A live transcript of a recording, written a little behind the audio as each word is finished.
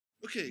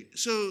Okay,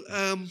 so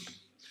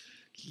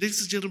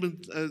ladies and gentlemen,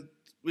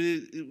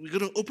 we're going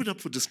to open up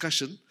for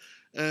discussion.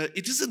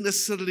 It isn't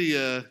necessarily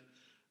a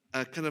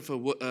kind of a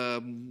what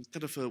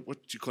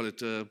do you call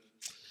it,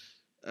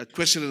 a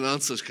question and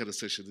answer kind of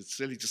session.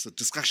 It's really just a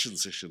discussion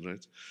session,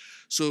 right?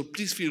 So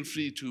please feel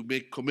free to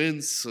make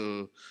comments,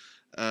 or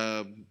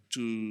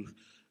to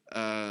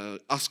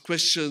ask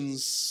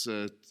questions,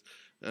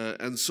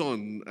 and so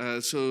on.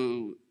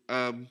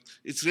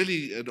 It's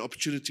really an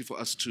opportunity for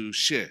us to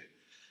share.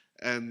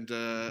 And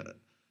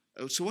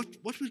so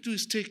what we'll do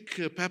is take,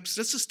 perhaps,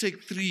 let's just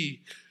take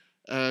 3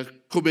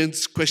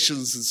 comments,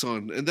 questions, and so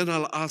on. And then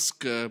I'll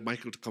ask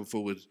Michael to come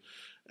forward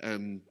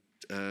and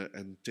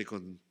take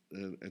on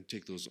and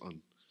take those on.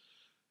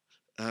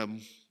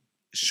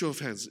 Show of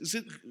hands. Is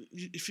it?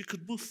 If you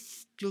could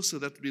move closer,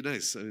 that would be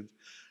nice. I mean,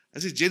 I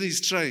see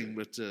Jenny's trying,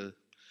 but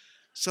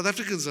South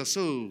Africans are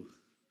so.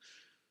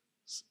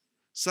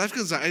 South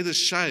Africans are either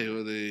shy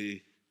or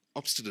they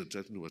obstinate.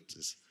 I don't know what it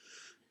is.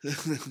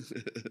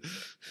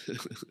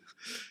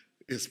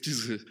 Yes,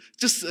 please.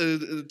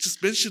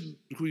 Just mention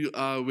who you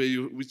are, where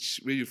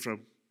you're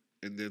from,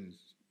 and then.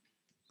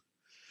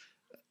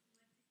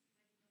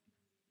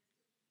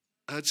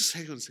 Just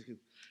hang on a second.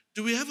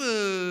 Do we have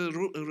a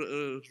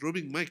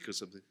roaming mic or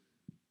something?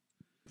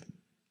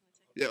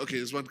 Yeah, okay,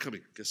 there's one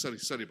coming. Okay,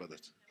 sorry about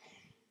that.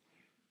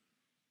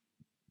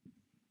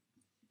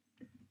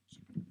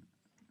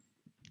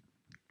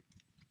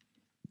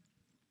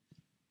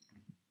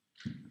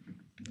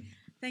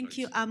 Thank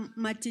you. I'm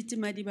Matiti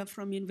Madiba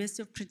from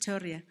University of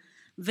Pretoria.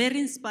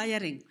 Very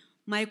inspiring.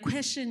 My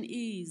question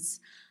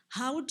is,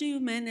 how do you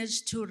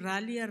manage to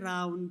rally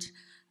around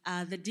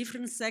the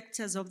different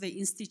sectors of the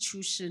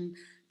institution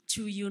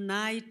to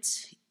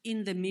unite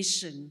in the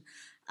mission?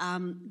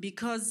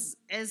 Because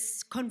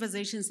as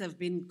conversations have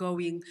been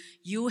going,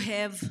 you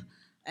have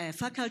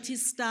faculty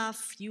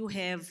staff, you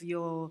have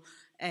your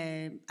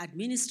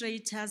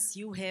administrators,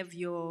 you have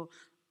your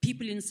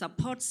people in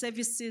support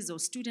services or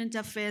student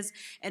affairs,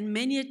 and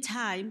many a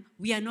time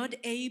we are not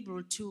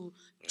able to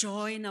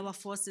join our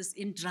forces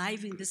in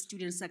driving the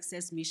student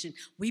success mission.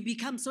 We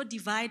become so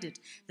divided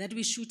that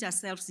we shoot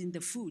ourselves in the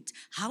foot.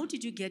 How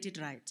did you get it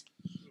right?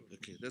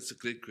 Okay, that's a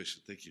great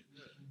question. Thank you.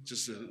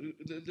 Just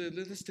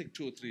let's take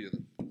 2 or 3 of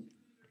them.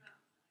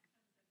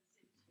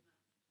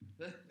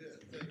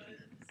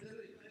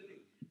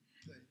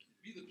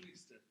 Be the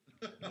priest.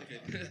 Okay.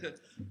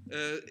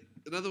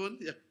 Another one?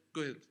 Yeah,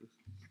 go ahead.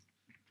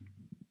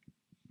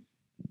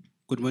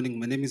 Good morning.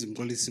 My name is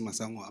Mkolisi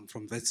Masango. I'm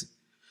from VETS.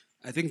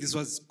 I think this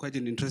was quite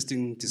an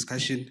interesting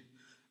discussion.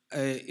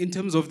 In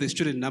terms of the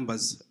student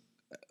numbers,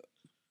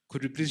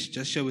 could you please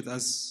just share with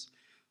us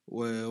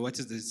what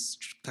is the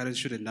current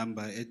student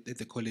number at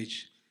the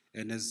college,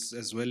 and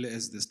as well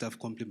as the staff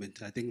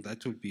complement? I think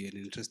that would be an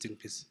interesting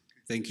piece.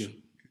 Thank you.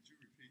 Could you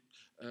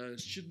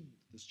repeat?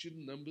 The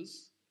student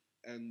numbers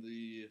and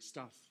the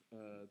staff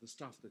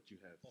that you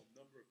have. Oh,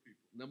 number of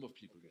people. Number of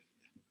people, yeah.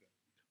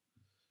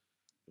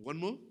 Okay. One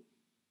more?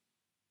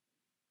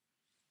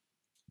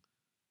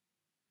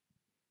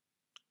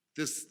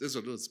 This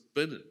one was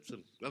Bernard.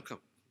 Welcome.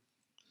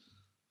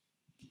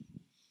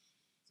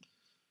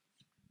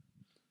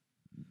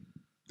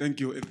 Thank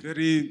you. A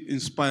very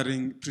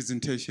inspiring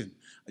presentation.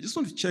 I just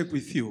want to check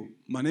with you.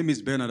 My name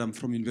is Bernard. I'm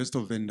from University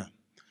of Venda.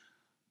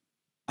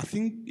 I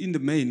think in the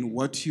main,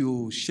 what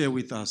you share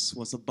with us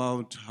was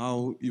about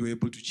how you were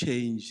able to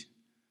change,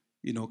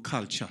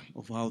 culture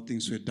of how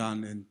things were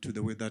done and to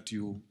the way that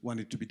you want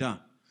it to be done.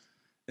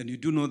 And you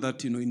do know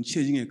that, in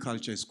changing a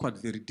culture is quite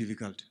very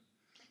difficult.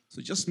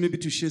 So just maybe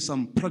to share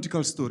some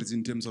practical stories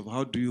in terms of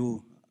how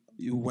do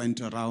you went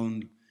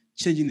around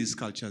changing these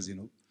cultures,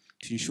 to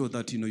ensure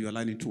that, you're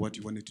aligning to what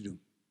you wanted to do.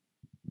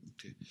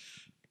 Okay.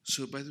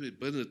 So, by the way,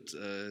 Bernard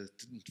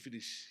didn't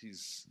finish.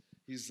 He's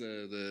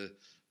the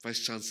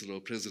Vice Chancellor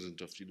or President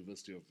of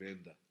University of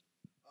Venda.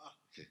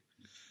 Okay.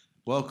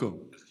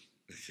 Welcome.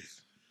 Okay.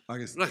 I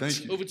guess, Right,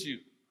 thank you. over to you.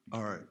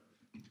 All right.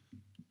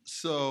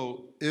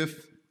 So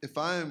if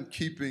I am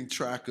keeping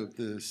track of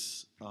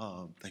this,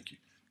 thank you,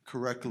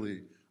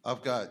 correctly,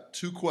 I've got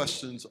 2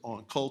 questions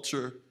on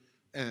culture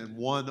and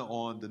 1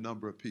 on the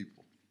number of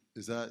people.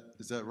 Is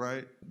that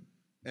right?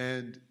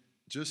 And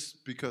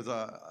just because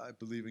I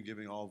believe in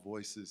giving all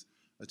voices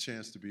a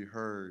chance to be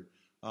heard,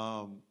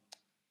 are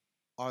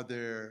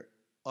there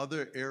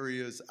other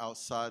areas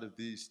outside of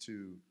these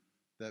 2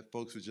 that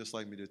folks would just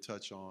like me to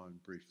touch on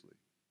briefly?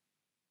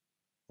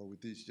 Or with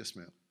these? Yes,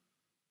 ma'am.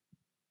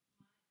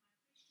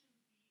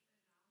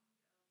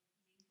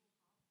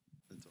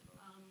 Mental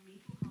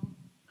health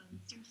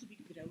seems to be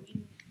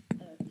growing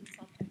in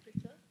South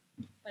Africa,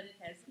 but it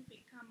hasn't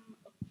become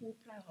a core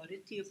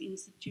priority of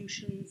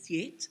institutions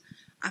yet.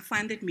 I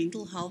find that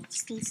mental health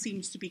still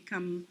seems to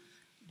become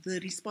the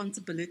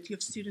responsibility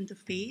of student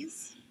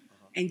affairs,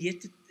 and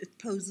yet it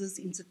poses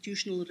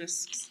institutional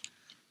risks.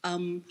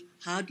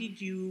 How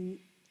did you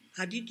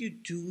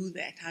do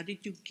that? How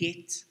did you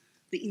get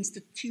the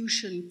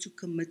institution to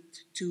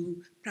commit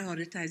to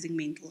prioritizing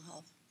mental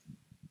health?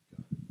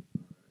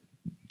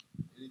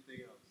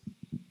 Anything else?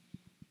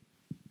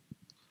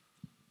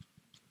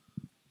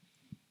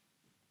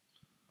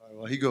 right,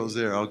 well, he goes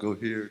there, I'll go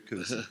here,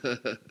 because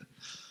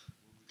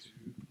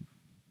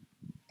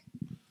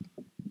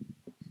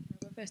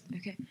First,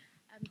 okay.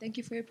 Thank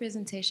you for your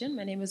presentation.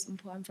 My name is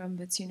Mpo. I'm from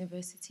Wits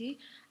University.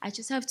 I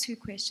just have two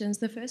questions.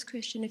 The first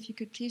question, if you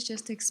could please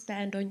just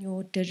expand on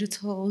your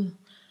digital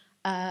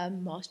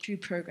mastery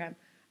program.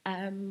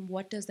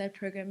 What does that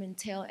program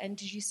entail? And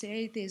did you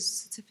say there's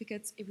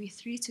certificates every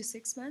 3 to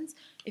 6 months?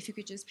 If you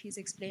could just please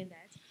explain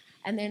that.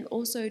 And then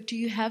also, do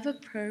you have a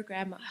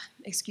program,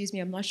 excuse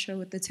me, I'm not sure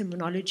with the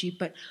terminology,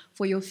 but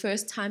for your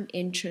first time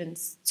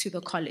entrance to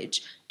the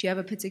college, do you have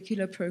a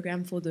particular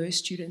program for those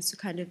students to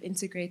kind of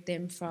integrate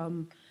them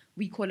from,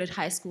 we call it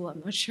high school,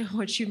 I'm not sure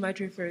what you might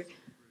refer.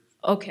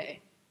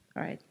 Okay,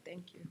 all right,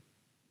 thank you.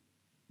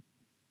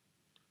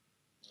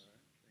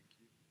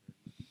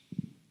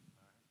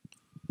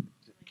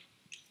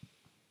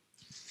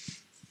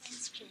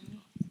 Thanks,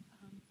 Jenny.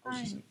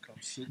 Hi.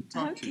 come sit and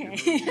talk to you.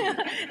 Okay,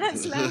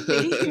 that's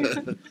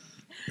lovely.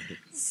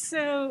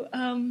 So,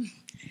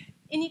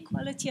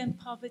 inequality and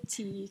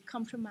poverty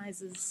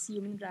compromises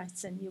human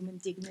rights and human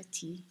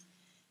dignity.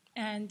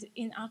 And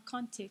in our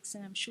context,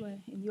 and I'm sure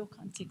in your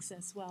context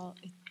as well,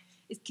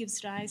 it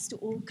gives rise to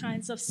all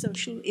kinds of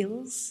social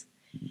ills,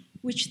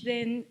 which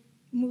then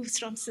moves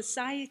from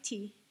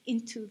society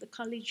into the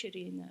college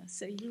arena.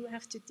 So you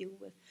have to deal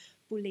with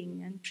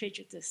bullying and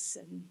prejudice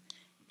and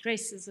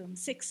racism,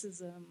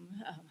 sexism,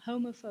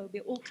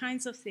 homophobia, all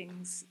kinds of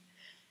things.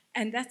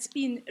 And that's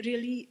been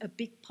really a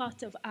big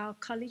part of our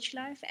college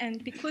life.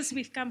 And because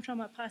we've come from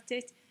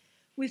apartheid,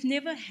 we've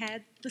never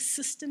had the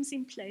systems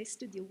in place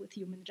to deal with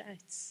human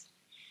rights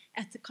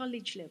at the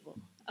college level.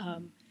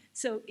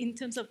 So in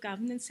terms of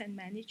governance and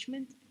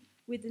management,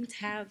 we didn't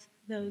have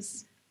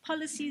those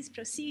policies,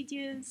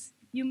 procedures,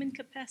 human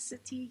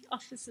capacity,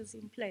 officers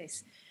in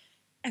place.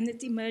 And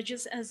it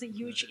emerges as a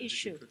huge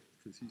issue.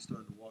 Because he's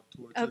starting to walk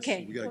towards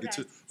Okay. us. We got to get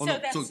to. So no,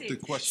 that's so it. the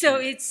question. So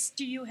it's,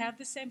 do you have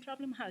the same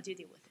problem? How do you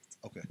deal with it?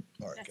 Okay,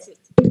 all right. That's got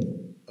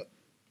it.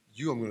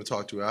 You, I'm going to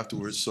talk to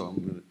afterwards, so I'm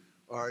going to.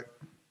 All right.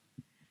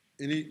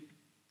 Any?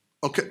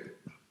 Okay.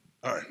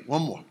 All right.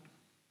 One more.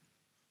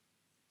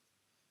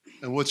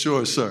 And what's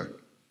yours, sir?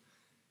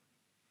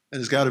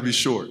 And it's got to be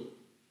short.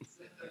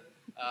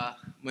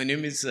 My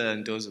name is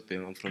Ndozo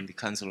Pem. I'm from the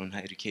Council on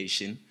Higher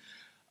Education.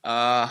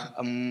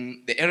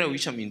 The area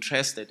which I'm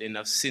interested in,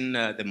 I've seen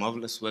the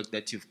marvelous work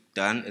that you've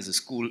done as a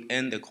school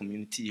and the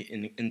community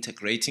in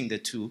integrating the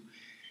two.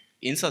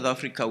 In South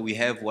Africa, we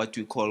have what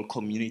we call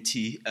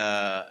community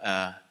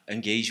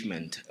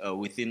engagement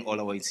within all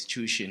our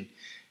institutions.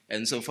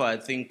 And so far, I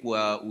think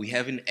we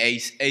haven't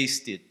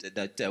aced it,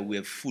 that we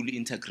have fully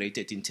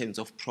integrated in terms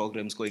of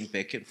programs going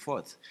back and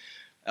forth.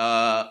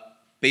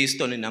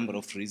 Based on a number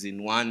of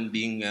reasons. One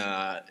being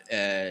the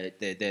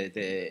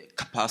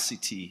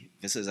capacity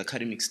versus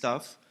academic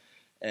staff,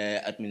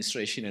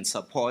 administration and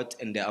support,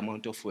 and the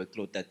amount of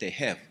workload that they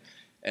have.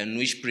 And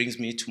which brings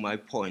me to my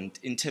point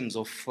in terms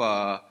of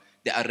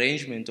the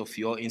arrangement of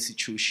your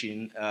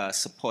institution,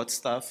 support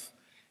staff,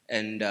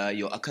 and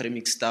your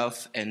academic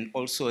staff, and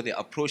also the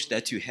approach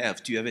that you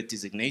have. Do you have a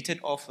designated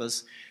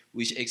office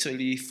which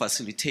actually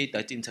facilitate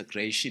that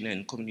integration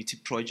and community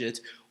project,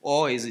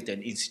 or is it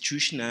an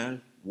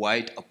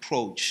institutional-wide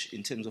approach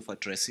in terms of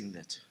addressing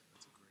that?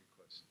 That's a great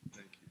question.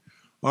 Thank you.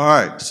 All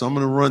right, so I'm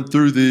going to run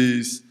through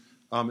these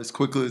as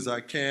quickly as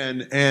I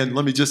can. And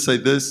let me just say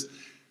this.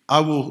 I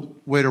will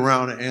wait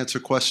around and answer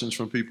questions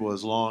from people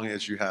as long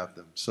as you have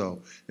them.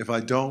 So if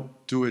I don't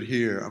do it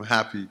here, I'm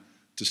happy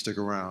to stick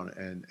around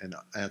and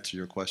answer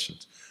your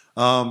questions.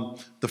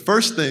 The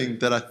first thing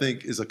that I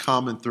think is a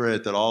common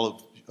thread that all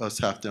of us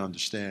have to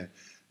understand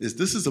is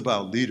this is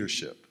about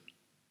leadership,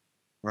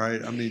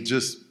 right? I mean,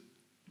 just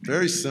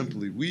very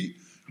simply,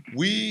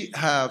 we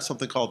have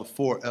something called the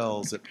 4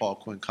 L's at Paul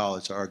Quinn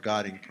College, our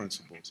guiding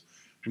principles.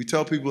 We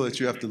tell people that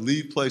you have to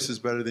leave places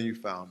better than you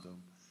found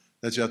them,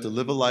 that you have to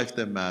live a life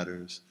that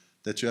matters,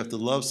 that you have to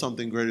love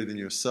something greater than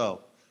yourself,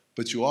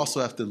 but you also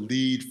have to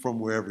lead from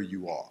wherever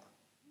you are,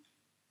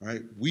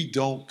 right? We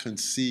don't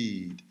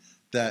concede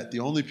that the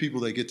only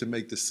people that get to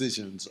make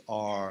decisions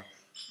are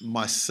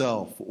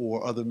myself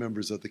or other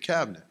members of the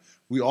cabinet.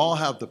 We all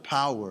have the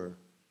power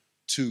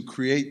to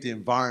create the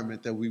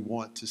environment that we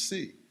want to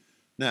see.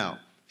 Now,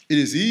 it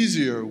is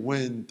easier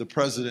when the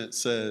president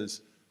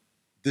says,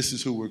 this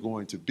is who we're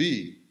going to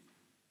be,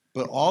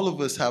 but all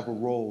of us have a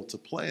role to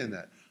play in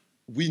that.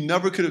 We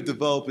never could have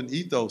developed an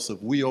ethos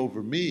of we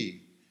over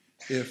me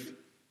if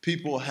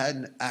people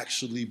hadn't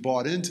actually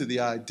bought into the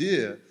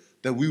idea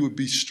that we would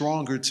be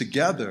stronger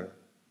together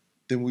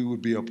than we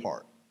would be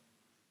apart,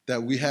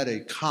 that we had a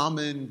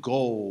common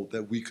goal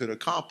that we could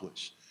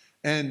accomplish.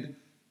 And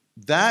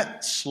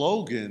that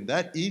slogan,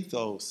 that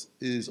ethos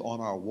is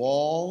on our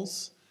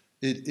walls.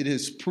 It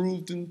has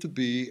proven to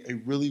be a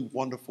really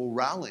wonderful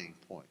rallying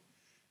point.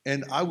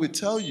 And I would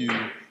tell you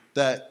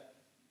that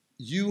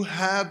you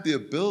have the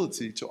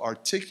ability to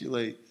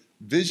articulate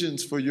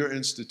visions for your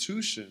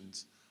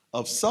institutions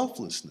of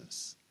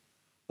selflessness,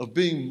 of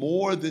being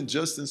more than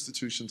just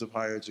institutions of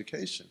higher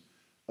education,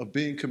 of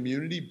being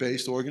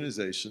community-based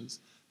organizations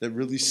that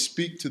really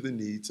speak to the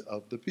needs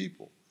of the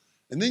people.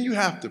 And then you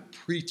have to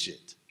preach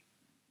it,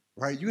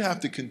 right? You have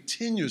to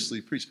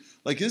continuously preach.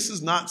 Like, this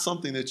is not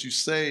something that you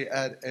say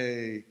at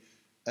a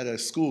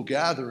school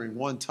gathering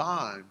one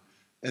time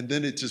and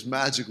then it just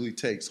magically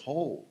takes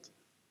hold.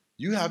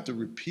 You have to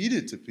repeat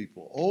it to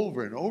people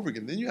over and over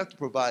again. Then you have to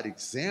provide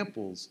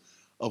examples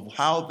of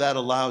how that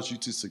allows you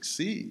to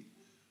succeed.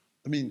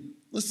 I mean,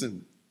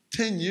 listen,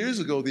 10 years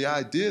ago, the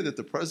idea that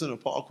the president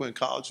of Paul Quinn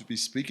College would be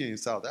speaking in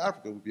South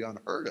Africa would be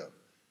unheard of.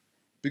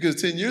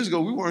 Because 10 years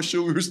ago, we weren't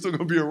sure we were still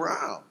going to be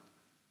around,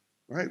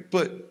 right?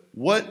 But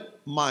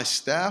what my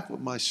staff, what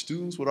my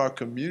students, what our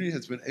community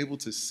has been able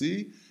to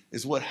see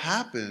is what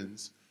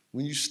happens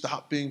when you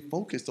stop being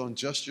focused on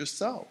just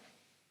yourself.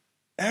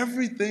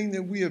 Everything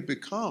that we have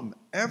become,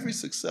 every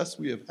success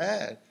we have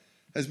had,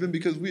 has been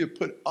because we have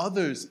put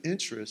others'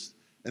 interests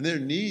and their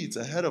needs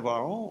ahead of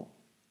our own.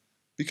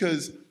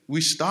 Because we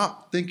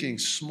stop thinking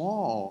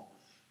small.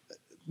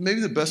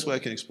 Maybe the best way I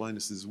can explain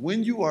this is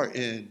when you are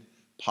in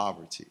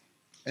poverty,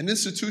 and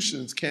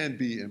institutions can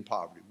be in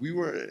poverty. We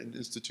were an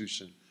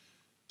institution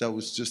that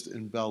was just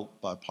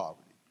enveloped by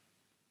poverty.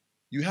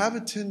 You have a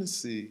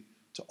tendency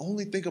to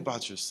only think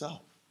about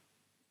yourself.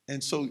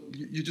 And so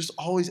you're just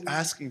always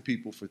asking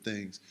people for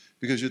things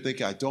because you're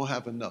thinking, I don't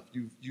have enough.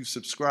 You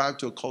subscribe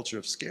to a culture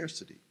of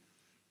scarcity.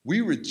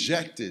 We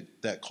rejected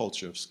that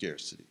culture of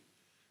scarcity.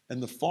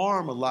 And the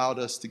farm allowed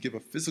us to give a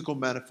physical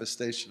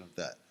manifestation of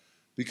that.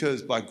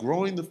 Because by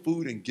growing the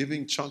food and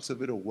giving chunks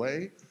of it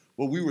away,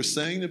 what we were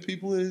saying to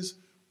people is,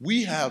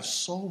 we have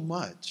so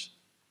much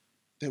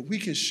that we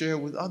can share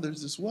with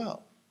others as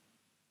well.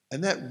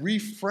 And that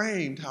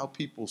reframed how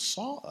people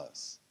saw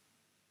us.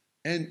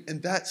 And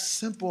that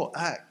simple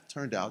act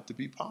turned out to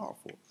be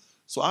powerful.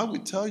 So I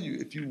would tell you,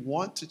 if you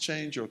want to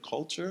change your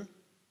culture,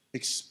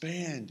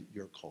 expand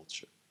your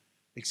culture.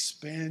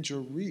 Expand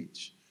your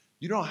reach.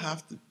 You don't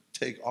have to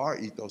take our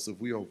ethos of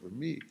we over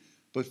me,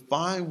 but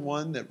find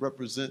one that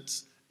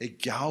represents a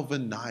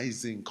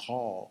galvanizing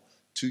call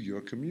to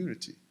your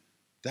community.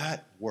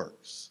 That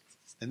works.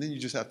 And then you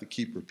just have to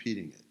keep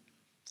repeating it.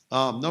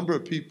 Number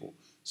of people.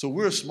 So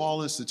we're a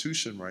small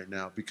institution right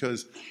now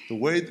because the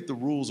way that the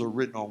rules are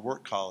written on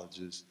work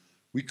colleges,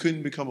 we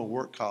couldn't become a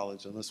work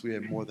college unless we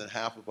had more than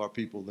half of our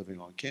people living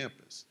on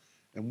campus.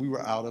 And we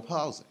were out of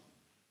housing.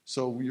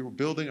 So we were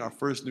building our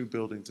first new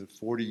buildings in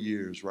 40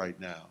 years right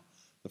now,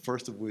 the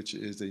first of which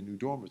is a new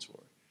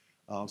dormitory.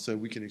 So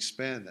we can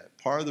expand that.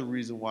 Part of the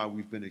reason why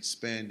we've been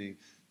expanding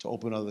to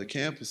open other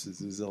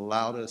campuses is it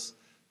allowed us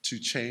to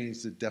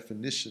change the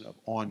definition of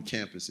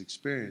on-campus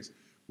experience,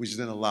 which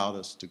then allowed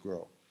us to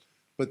grow.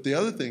 But the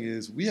other thing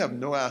is we have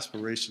no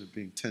aspiration of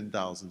being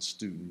 10,000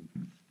 student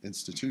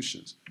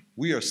institutions.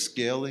 We are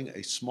scaling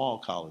a small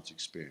college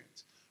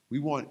experience. We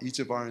want each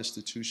of our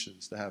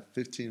institutions to have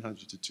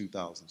 1,500 to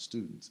 2,000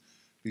 students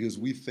because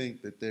we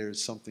think that there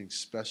is something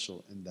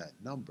special in that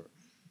number.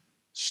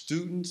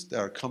 Students that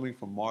are coming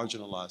from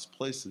marginalized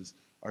places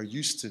are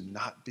used to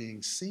not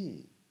being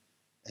seen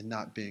and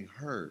not being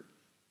heard.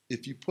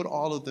 If you put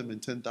all of them in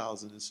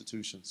 10,000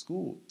 institution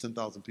school,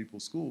 10,000 people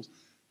schools,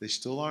 they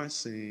still aren't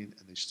seen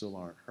and they still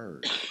aren't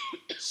heard.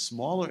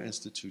 Smaller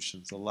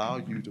institutions allow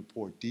you to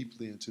pour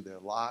deeply into their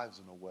lives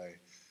in a way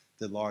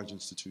that large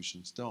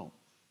institutions don't.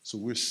 So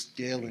we're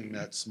scaling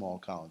that small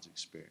college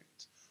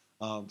experience.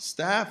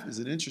 Staff is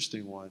an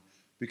interesting one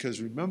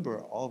because remember,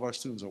 all of our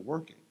students are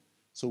working.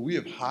 So we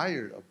have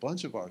hired a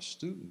bunch of our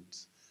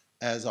students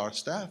as our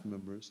staff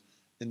members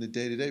in the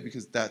day-to-day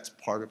because that's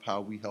part of how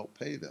we help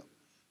pay them.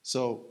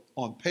 So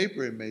on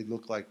paper, it may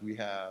look like we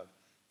have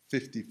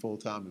 50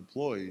 full-time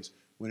employees,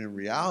 when in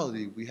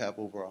reality, we have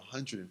over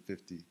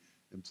 150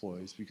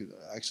 employees, because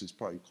actually it's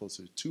probably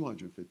closer to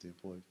 250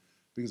 employees,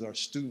 because our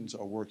students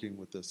are working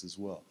with us as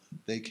well.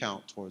 They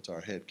count towards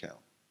our head count.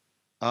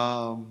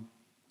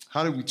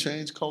 How did we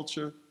change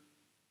culture?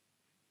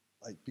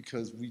 Like,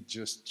 because we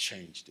just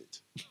changed it,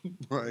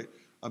 right?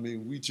 I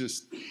mean, we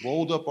just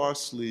rolled up our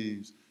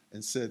sleeves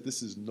and said,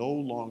 this is no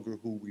longer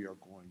who we are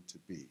going to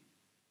be.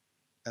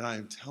 And I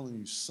am telling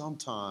you,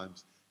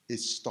 sometimes it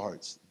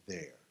starts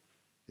there.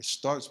 It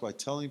starts by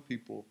telling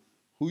people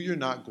who you're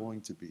not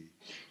going to be,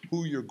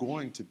 who you're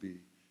going to be,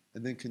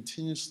 and then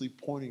continuously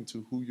pointing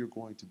to who you're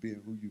going to be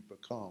and who you've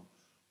become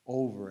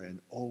over and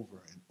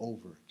over and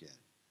over again.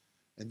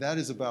 And that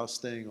is about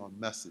staying on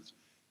message.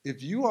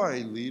 If you are a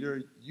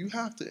leader, you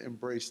have to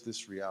embrace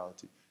this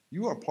reality.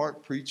 You are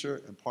part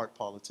preacher and part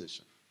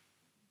politician.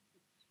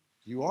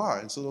 You are.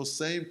 And so those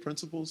same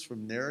principles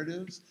from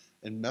narratives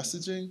and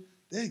messaging,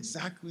 they're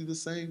exactly the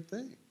same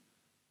thing.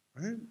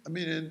 Right? I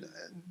mean, and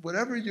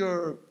whatever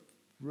your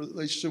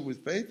relationship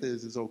with faith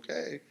is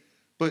okay,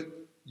 but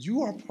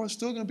you are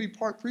still going to be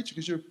part preacher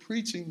because you're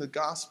preaching the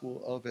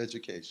gospel of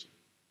education,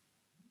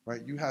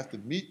 right? You have to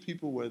meet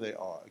people where they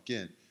are.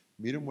 Again,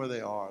 meet them where they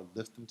are,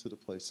 lift them to the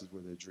places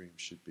where their dreams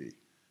should be. And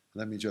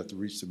that means you have to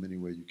reach them any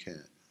way you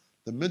can.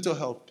 The mental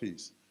health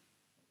piece.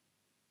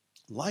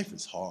 Life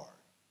is hard,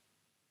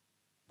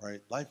 right?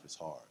 Life is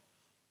hard.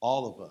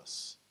 All of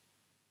us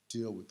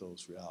deal with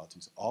those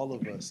realities. All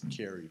of us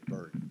carry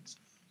burdens.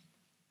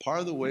 Part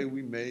of the way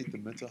we made the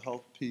mental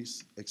health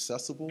piece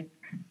accessible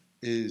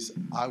is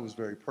I was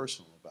very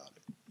personal about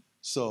it.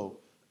 So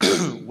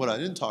what I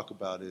didn't talk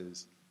about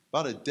is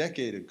about a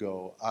decade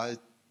ago, I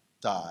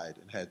died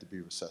and had to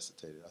be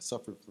resuscitated. I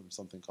suffered from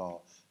something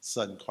called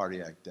sudden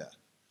cardiac death,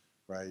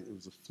 right? It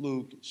was a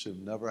fluke. It should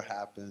have never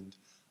happened.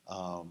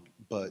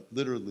 But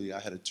literally, I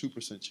had a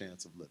 2%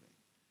 chance of living.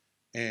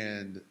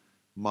 And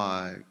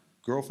my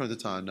girlfriend at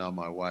the time, now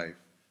my wife,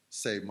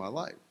 saved my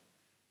life.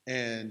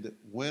 And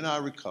when I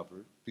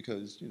recovered,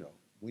 because, you know,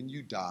 when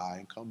you die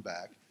and come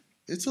back,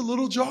 it's a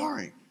little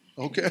jarring,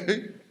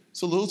 okay?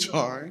 It's a little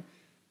jarring.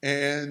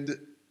 And,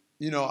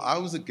 you know, I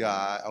was a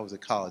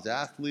college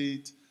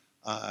athlete.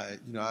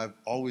 You know, I've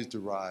always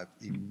derived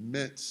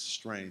immense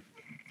strength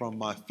from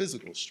my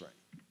physical strength.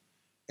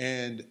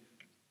 And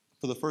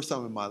for the first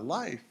time in my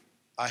life,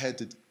 I had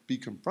to be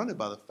confronted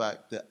by the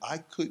fact that I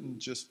couldn't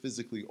just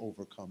physically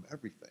overcome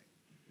everything.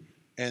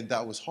 And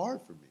that was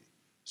hard for me.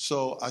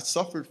 So I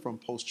suffered from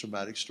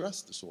post-traumatic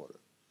stress disorder.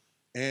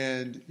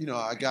 And, you know,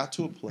 I got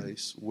to a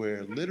place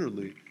where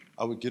literally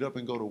I would get up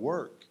and go to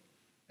work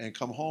and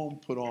come home,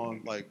 put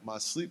on like my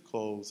sleep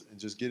clothes and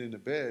just get into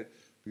bed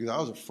because I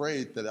was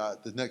afraid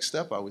that the next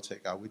step I would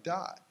take, I would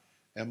die.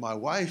 And my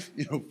wife,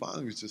 you know,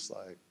 finally was just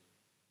like,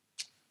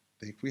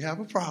 think we have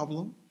a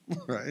problem,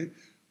 right?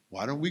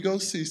 Why don't we go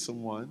see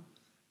someone?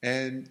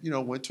 And, you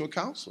know, went to a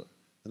counselor.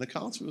 And the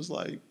counselor was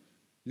like,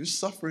 you're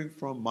suffering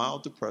from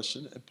mild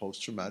depression and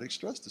post-traumatic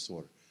stress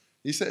disorder.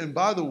 He said, and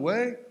by the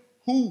way,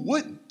 who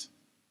wouldn't?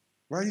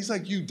 Right? He's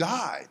like, you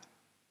died.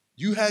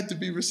 You had to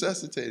be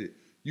resuscitated.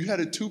 You had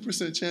a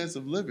 2% chance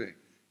of living.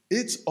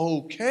 It's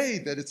okay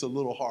that it's a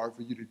little hard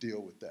for you to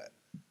deal with that,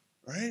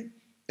 right?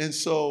 And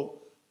so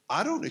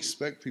I don't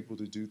expect people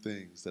to do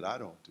things that I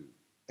don't do.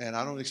 And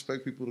I don't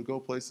expect people to go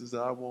places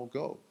that I won't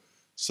go.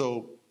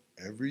 So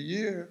every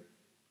year,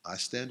 I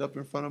stand up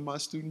in front of my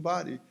student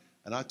body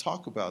and I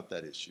talk about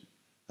that issue.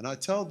 And I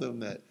tell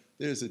them that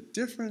there's a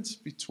difference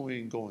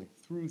between going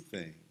through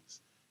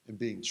things and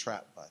being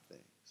trapped by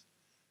things.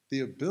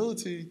 The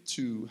ability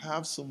to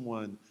have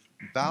someone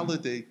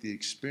validate the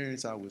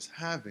experience I was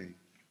having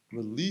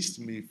released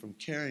me from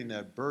carrying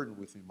that burden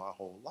with me my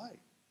whole life.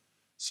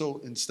 So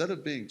instead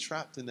of being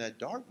trapped in that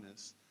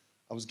darkness,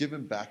 I was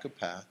given back a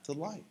path to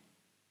light.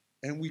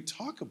 And we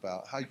talk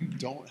about how you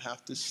don't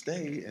have to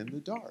stay in the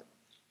dark.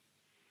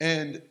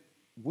 And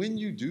when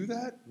you do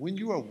that, when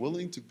you are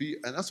willing to be,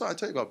 and that's why I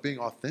tell you about being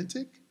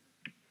authentic,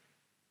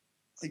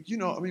 like, you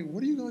know, I mean,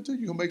 what are you going to do?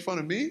 You going to make fun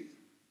of me?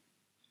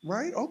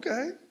 Right?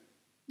 Okay.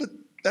 But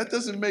that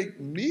doesn't make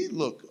me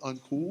look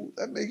uncool.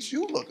 That makes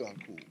you look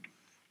uncool.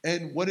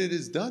 And what it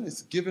has done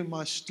is given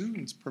my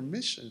students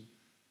permission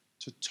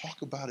to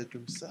talk about it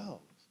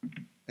themselves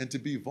and to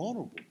be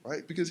vulnerable,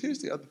 right? Because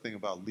here's the other thing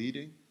about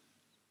leading.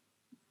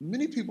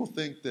 Many people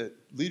think that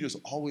leaders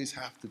always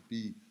have to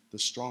be the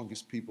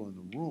strongest people in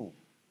the room.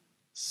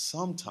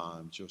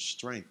 Sometimes your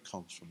strength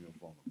comes from your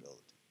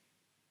vulnerability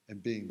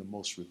and being the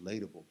most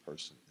relatable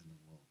person in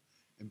the room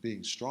and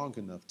being strong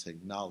enough to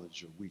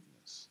acknowledge your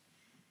weakness.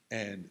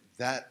 And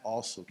that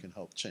also can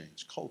help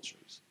change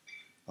cultures.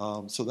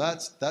 So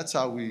that's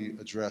how we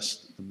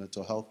addressed the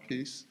mental health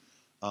piece.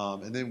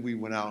 And then we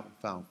went out and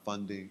found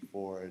funding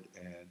for it.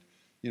 And,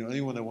 you know,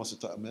 anyone that wants to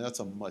talk, I mean, that's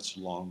a much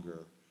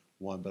longer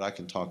one, but I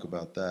can talk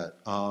about that.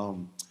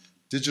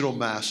 Digital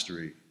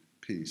mastery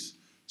piece.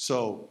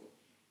 So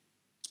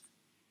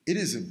it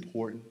is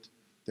important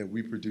that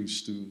we produce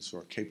students who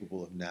are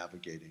capable of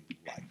navigating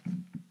life,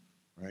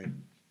 right?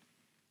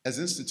 As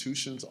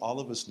institutions, all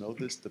of us know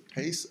this, the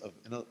pace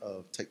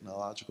of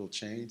technological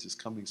change is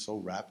coming so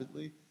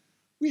rapidly,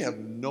 we have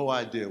no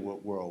idea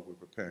what world we're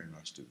preparing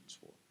our students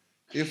for.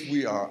 If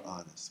we are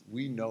honest,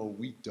 we know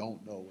we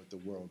don't know what the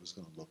world is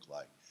going to look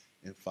like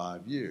in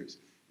 5 years.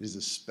 It is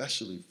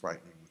especially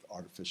frightening with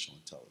artificial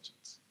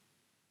intelligence.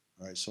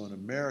 All right, so in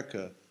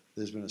America,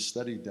 there's been a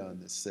study done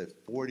that said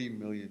 40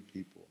 million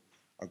people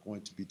are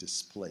going to be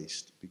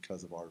displaced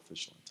because of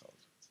artificial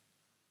intelligence.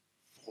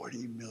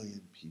 40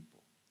 million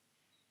people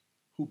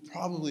who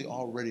probably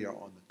already are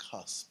on the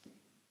cusp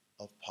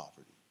of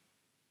poverty,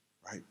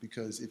 right?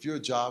 Because if your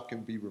job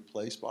can be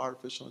replaced by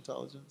artificial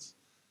intelligence,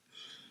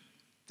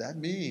 that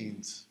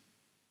means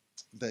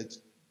that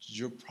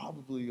you're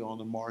probably on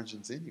the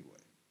margins anyway.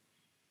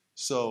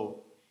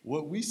 So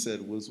what we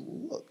said was,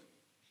 well, look,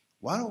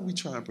 why don't we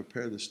try and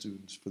prepare the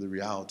students for the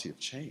reality of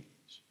change?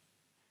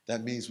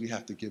 That means we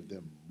have to give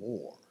them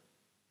more.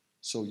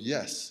 So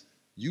yes,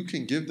 you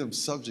can give them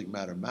subject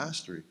matter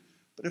mastery,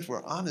 but if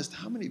we're honest,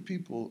 how many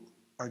people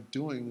are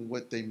doing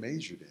what they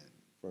majored in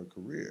for a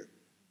career?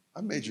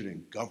 I majored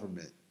in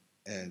government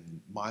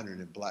and minored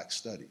in Black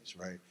studies,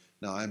 right?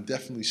 Now, I'm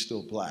definitely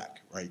still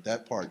Black, right?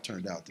 That part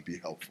turned out to be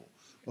helpful,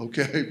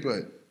 okay?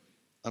 But,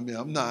 I mean,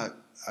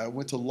 I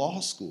went to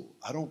law school.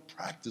 I don't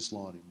practice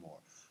law anymore.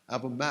 I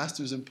have a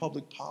master's in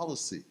public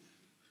policy.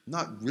 I'm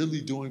not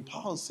really doing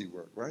policy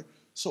work, right?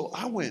 So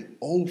I went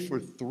 0 for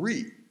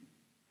 3,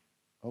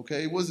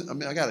 okay? It wasn't, I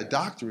mean, I got a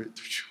doctorate,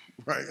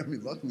 right? I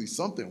mean, luckily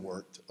something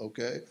worked,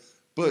 okay?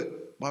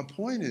 But my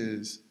point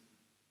is,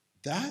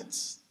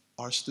 that's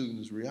our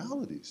students'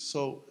 realities.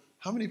 So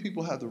How many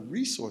people have the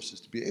resources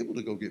to be able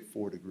to go get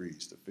 4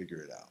 degrees to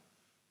figure it out,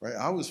 right?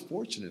 I was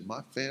fortunate.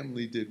 My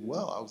family did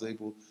well. I was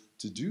able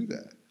to do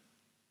that.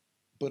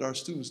 But our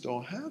students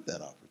don't have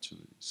that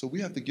opportunity. So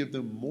we have to give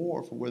them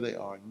more for where they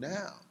are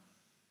now.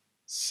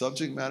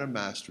 Subject matter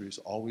mastery is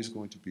always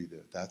going to be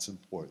there. That's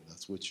important.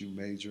 That's what you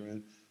major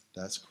in.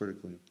 That's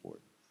critically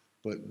important.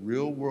 But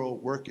real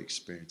world work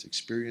experience,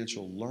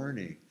 experiential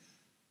learning,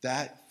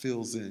 that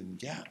fills in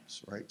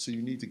gaps, right? So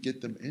you need to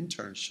get them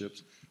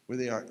internships where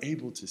they are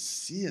able to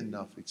see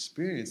enough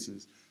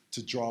experiences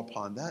to draw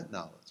upon that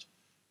knowledge.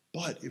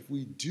 But if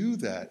we do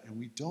that and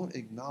we don't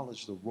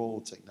acknowledge the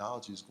role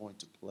technology is going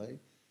to play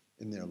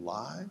in their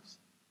lives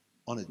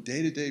on a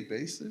day-to-day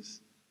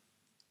basis,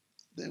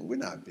 then we're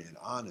not being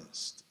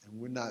honest and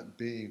we're not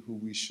being who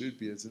we should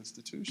be as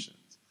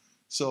institutions.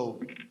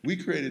 So we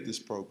created this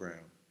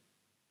program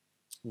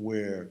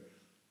where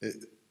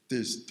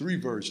there's 3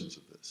 versions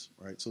of this,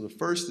 right? So the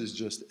first is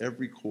just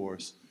every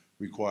course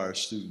requires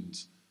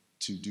students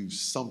to do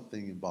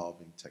something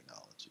involving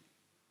technology,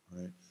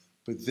 right?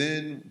 But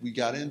then we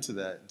got into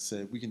that and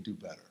said we can do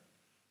better.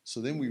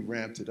 So then we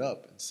ramped it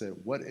up and said,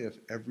 what if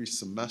every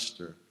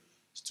semester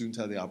students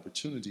have the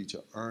opportunity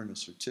to earn a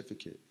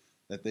certificate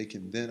that they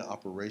can then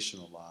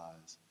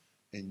operationalize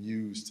and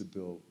use to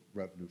build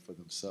revenue for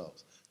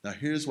themselves? Now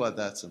here's why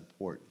that's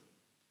important.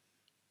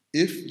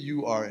 If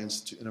you are in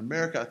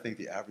America, I think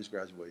the average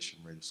graduation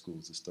rate of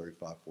schools is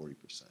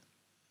 35–40%.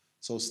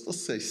 So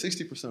let's say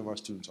 60% of our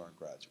students aren't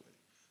graduating.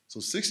 So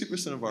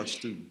 60% of our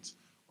students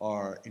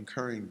are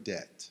incurring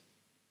debt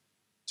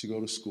to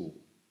go to school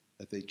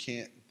that they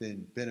can't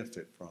then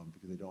benefit from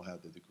because they don't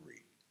have the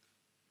degree.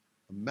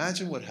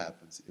 Imagine what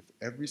happens if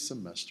every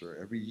semester,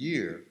 every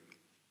year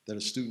that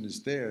a student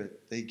is there,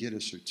 they get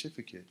a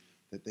certificate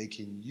that they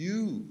can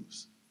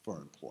use for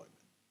employment.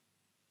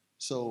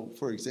 So,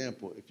 for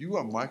example, if you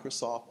are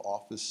Microsoft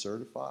Office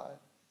certified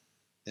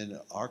in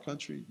our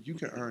country, you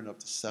can earn up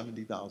to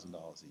 $70,000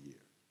 a year.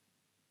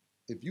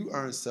 If you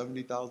earn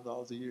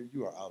 $70,000 a year,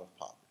 you are out of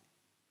poverty,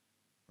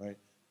 right?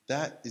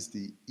 That is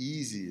the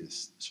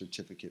easiest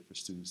certificate for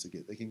students to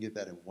get. They can get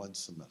that in 1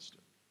 semester.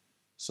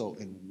 So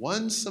in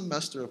 1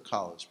 semester of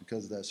college,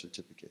 because of that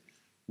certificate,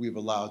 we've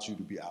allowed you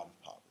to be out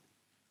of poverty.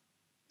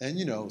 And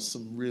you know,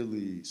 some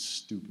really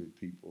stupid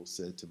people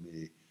said to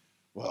me,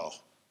 well,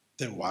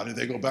 then why did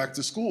they go back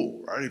to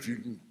school, right? If you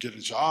can get a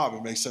job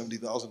and make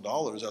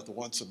 $70,000 after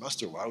 1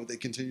 semester, why would they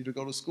continue to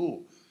go to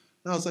school?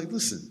 And I was like,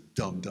 listen,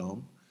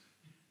 dumb.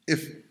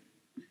 If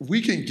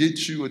we can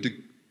get you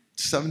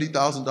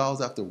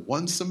 $70,000 after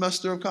 1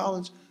 semester of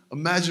college,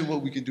 imagine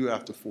what we can do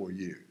after 4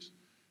 years.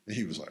 And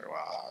he was like,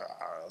 wow.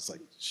 I was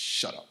like,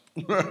 shut up,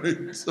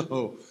 right?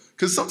 So,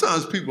 because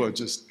sometimes people are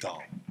just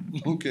dumb,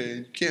 okay?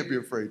 And you can't be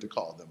afraid to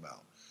call them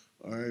out,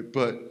 all right?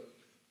 But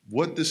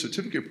what this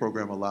certificate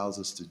program allows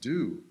us to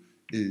do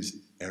is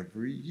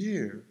every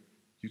year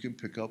you can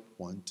pick up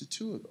 1 to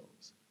 2 of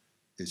those.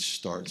 It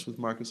starts with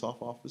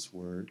Microsoft Office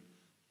Word,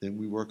 then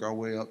we work our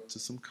way up to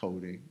some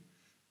coding,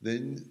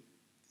 then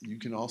you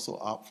can also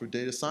opt for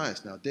data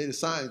science. Now, data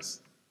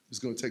science is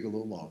going to take a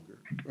little longer,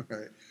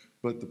 right?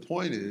 But the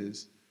point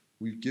is,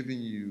 we've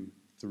given you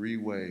 3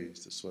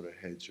 ways to sort of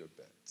hedge your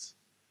bets.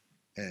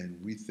 And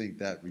we think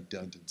that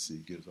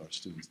redundancy gives our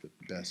students the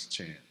best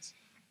chance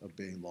of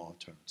being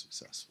long-term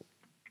successful.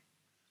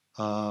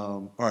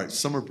 All right,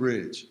 Summer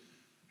Bridge.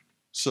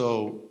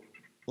 So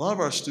a lot of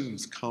our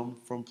students come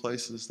from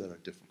places that are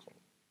difficult.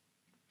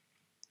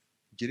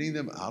 Getting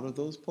them out of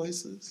those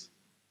places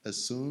as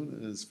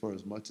soon as for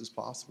as much as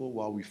possible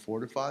while we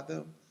fortify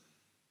them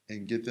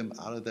and get them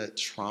out of that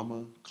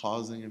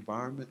trauma-causing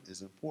environment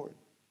is important.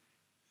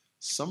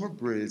 Summer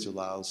Bridge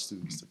allows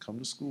students to come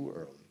to school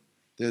early.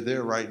 They're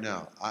there right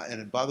now.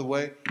 And by the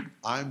way,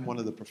 I'm one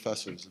of the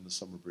professors in the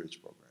Summer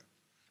Bridge program.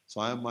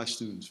 So I am my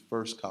students'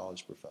 first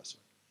college professor.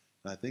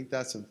 And I think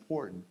that's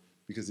important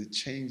because it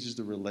changes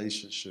the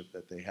relationship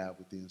that they have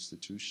with the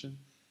institution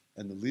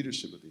and the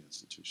leadership of the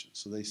institution.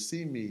 So they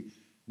see me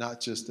not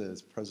just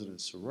as President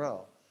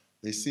Sorrell,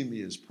 they see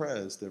me as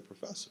their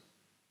professor,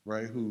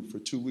 right? Who for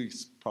 2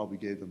 weeks probably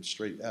gave them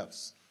straight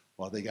Fs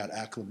while they got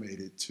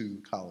acclimated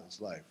to college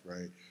life,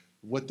 right?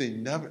 What they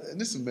never, and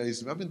this is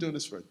amazing, I've been doing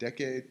this for a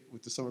decade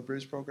with the Summer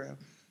Bridge program.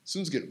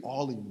 Students get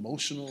all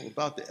emotional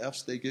about the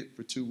Fs they get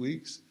for 2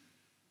 weeks.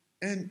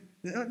 And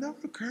it never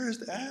occurs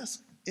to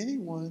ask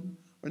anyone,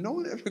 or no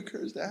one ever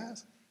occurs to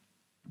ask,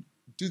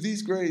 do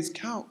these grades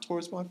count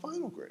towards my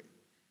final grade?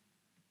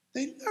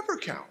 They never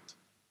count,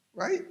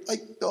 right?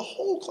 Like the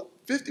whole,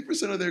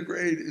 50% of their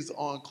grade is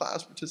on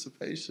class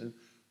participation,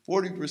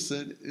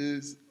 40%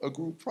 is a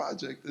group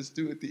project that's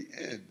due at the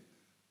end.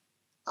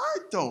 I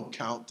don't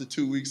count the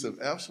 2 weeks of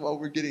Fs while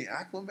we're getting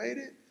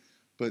acclimated,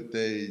 but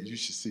you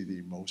should see the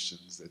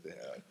emotions that they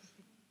have.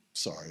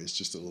 Sorry, it's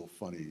just a little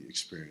funny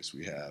experience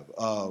we have.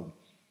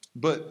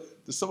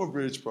 But the Summer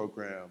Bridge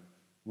program,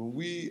 when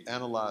we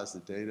analyzed the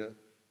data,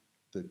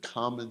 the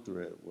common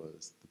thread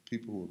was the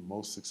people who were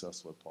most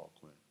successful at Paul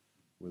Quinn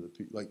were the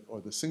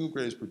people, the single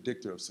greatest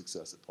predictor of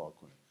success at Paul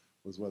Quinn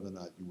was whether or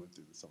not you went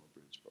through the Summer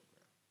Bridge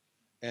program.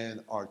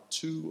 and our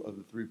 2 of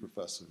the 3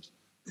 professors,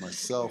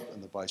 myself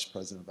and the Vice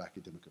President of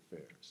Academic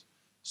Affairs.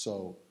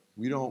 So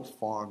we don't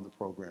farm the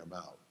program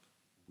out.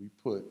 We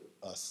put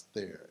us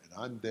there, and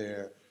I'm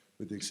there,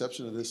 with the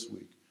exception of this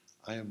week,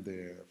 I am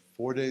there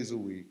 4 days a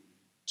week,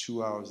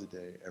 2 hours a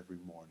day, every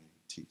morning,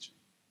 teaching.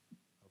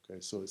 Okay,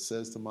 so it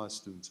says to my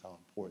students how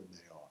important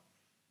they are,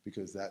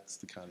 because that's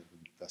the kind of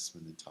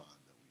investment in time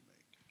that we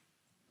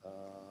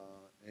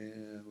make.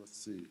 And let's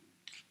see,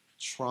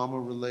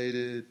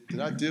 trauma-related. Did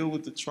I deal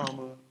with the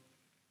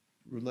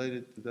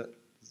trauma-related? Did that?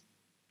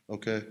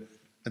 Okay,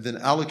 and then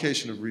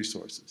allocation of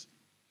resources.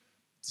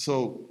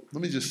 So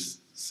let me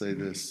just say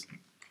this.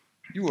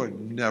 You are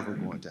never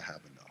going to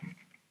have enough.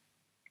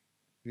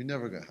 You're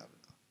never going to have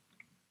enough.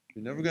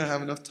 You're never going to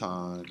have enough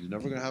time. You're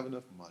never going to have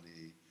enough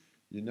money.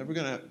 You're never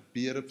going to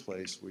be at a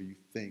place where you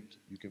think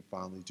you can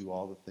finally do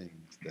all the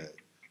things that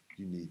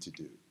you need to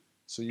do.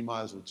 So you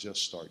might as well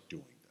just start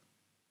doing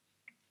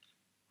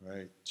them,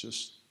 right?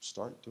 Just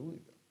start doing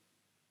them.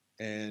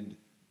 And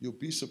you'll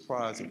be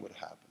surprised at what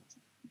happens.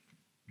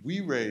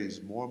 We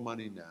raise more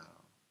money now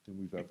than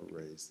we've ever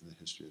raised in the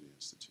history of the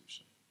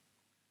institution.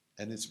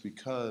 And it's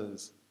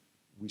because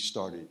we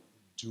started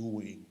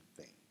doing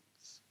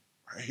things,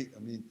 right? I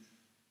mean,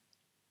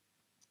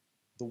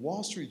 the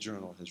Wall Street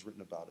Journal has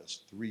written about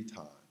us 3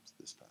 times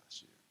this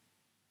past year.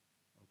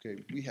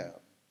 Okay, we have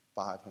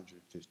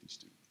 550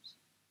 students,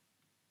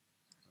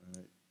 all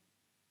right?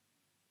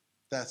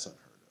 That's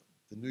unheard of.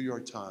 The New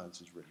York Times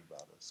has written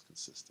about us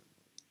consistently.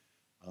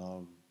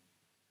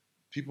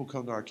 People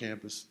come to our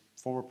campus.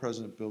 Former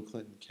President Bill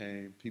Clinton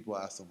came. People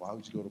asked him, why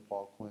would you go to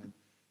Paul Quinn?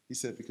 He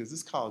said, because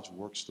this college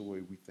works the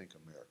way we think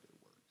America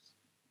works,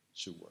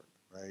 should work,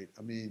 right?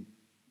 I mean,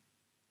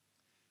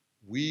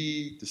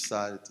 we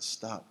decided to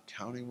stop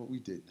counting what we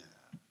didn't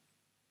have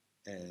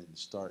and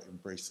start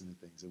embracing the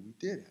things that we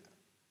did have.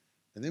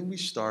 And then we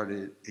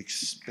started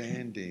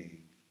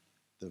expanding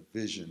the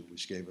vision,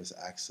 which gave us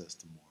access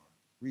to more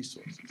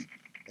resources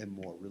and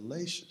more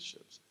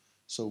relationships.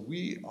 So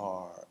we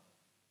are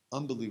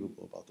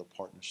unbelievable about the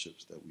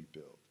partnerships that we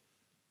build.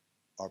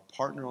 Our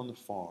partner on the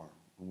farm,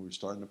 when we were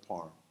starting the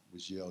farm,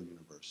 was Yale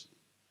University.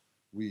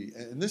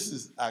 And this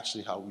is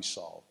actually how we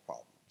solve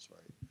problems, right?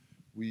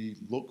 We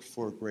look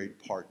for great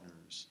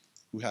partners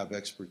who have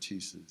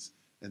expertises,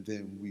 and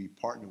then we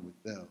partner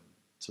with them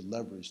to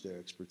leverage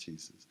their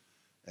expertises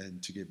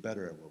and to get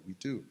better at what we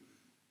do.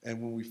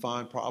 And when we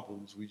find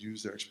problems, we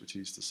use their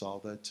expertise to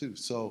solve that too.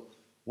 So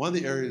one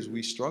of the areas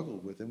we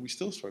struggled with, and we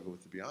still struggle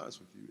with, to be honest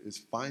with you, is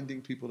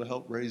finding people to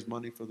help raise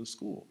money for the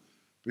school.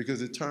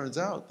 Because it turns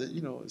out that,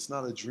 you know, it's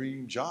not a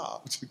dream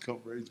job to come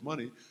raise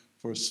money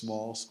for a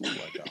small school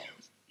like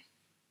ours.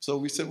 So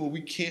we said, well,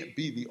 we can't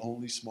be the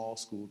only small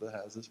school that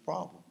has this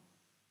problem.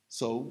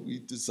 So we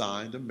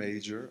designed a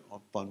major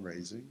on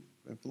fundraising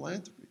and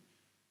philanthropy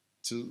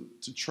to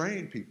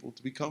train people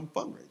to become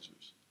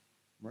fundraisers,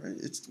 right?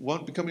 It's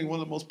becoming one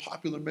of the most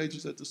popular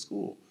majors at the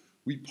school.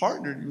 We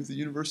partnered with the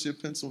University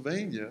of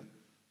Pennsylvania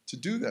to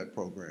do that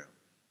program.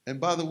 And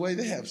by the way,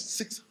 they have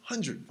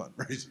 600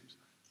 fundraisers.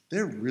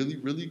 They're really,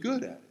 really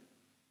good at it.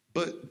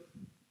 But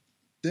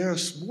there are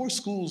more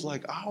schools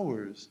like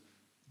ours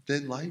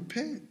than like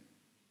Penn.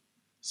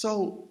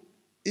 So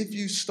if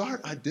you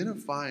start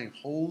identifying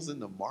holes in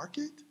the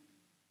market,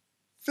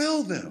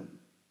 fill them,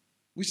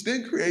 which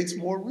then creates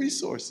more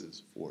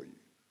resources for you,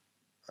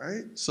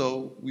 right?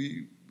 So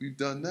we've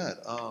done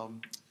that.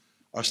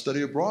 Our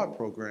study abroad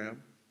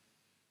program,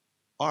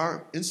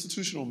 our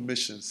institutional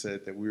mission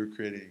said that we were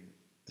creating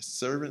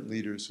servant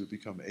leaders who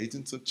become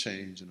agents of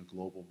change in a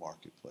global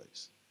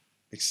marketplace,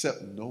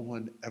 except no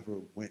one ever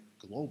went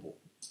global,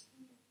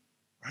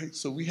 right?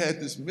 So we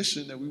had this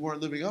mission that we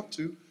weren't living up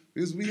to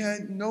because we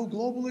had no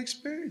global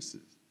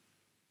experiences.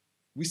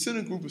 We sent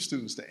a group of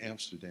students to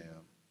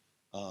Amsterdam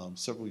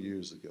several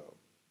years ago,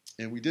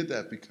 and we did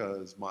that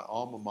because my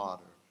alma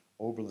mater,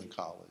 Oberlin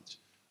College,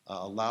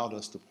 allowed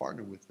us to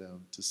partner with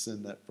them to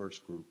send that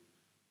first group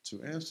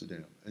to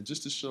Amsterdam. And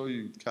just to show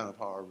you kind of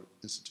how our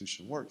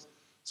institution works,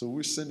 so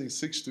we're sending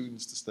 6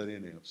 students to study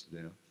in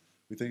Amsterdam.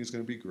 We think it's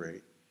going to be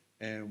great.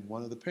 And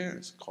one of the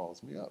parents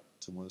calls me up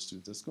to one of the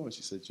students that's going.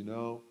 She said, you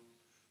know,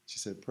 she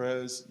said,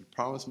 Prez, you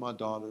promised my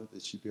daughter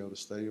that she'd be able to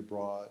study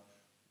abroad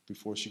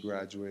before she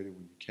graduated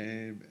when you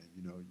came. And,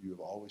 you know, you have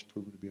always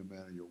proven to be a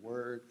man of your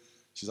word.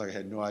 She's like, I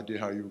had no idea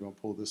how you were going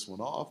to pull this one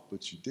off,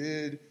 but you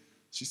did.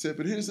 She said,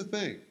 but here's the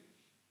thing.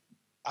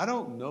 I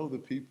don't know the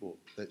people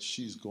that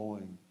she's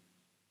going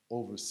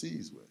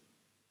overseas with.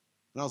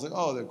 And I was like,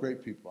 oh, they're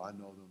great people. I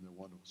know them. They're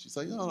wonderful. She's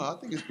like, no, I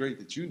think it's great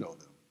that you know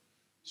them.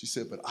 She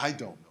said, but I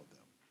don't know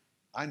them.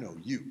 I know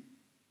you.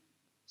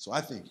 So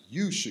I think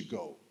you should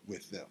go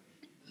with them.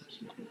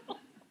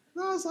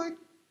 And I was like,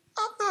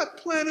 I'm not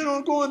planning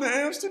on going to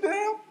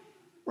Amsterdam,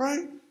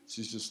 right?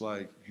 She's just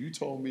like, you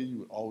told me you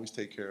would always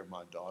take care of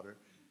my daughter,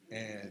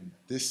 and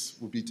this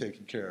would be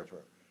taking care of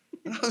her.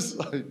 And I was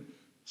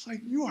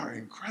like, you are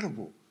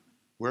incredible.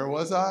 Where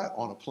was I?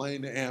 On a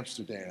plane to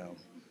Amsterdam,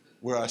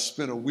 where I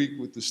spent a week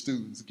with the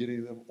students,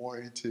 getting them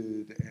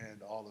oriented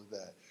and all of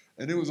that.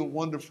 And it was a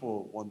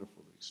wonderful,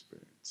 wonderful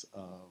experience.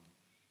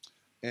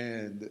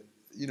 And,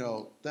 you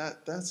know,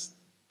 that's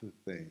the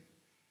thing.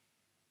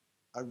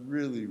 I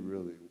really,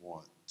 really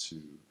want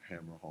to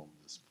hammer home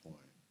this point.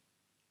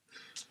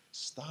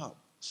 Stop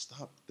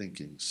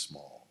thinking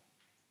small,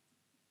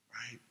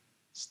 right?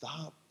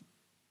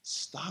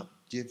 Stop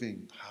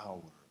giving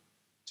power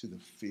to the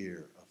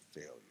fear of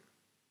failure.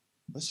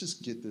 Let's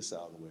just get this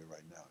out of the way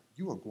right now.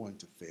 You are going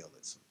to fail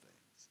at some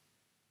things,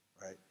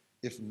 right?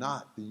 If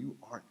not, then you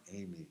aren't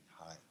aiming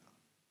high enough.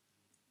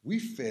 We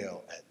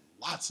fail at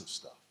lots of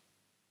stuff,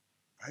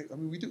 right? I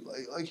mean, we do,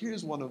 like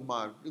here's one of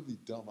my really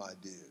dumb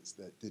ideas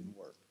that didn't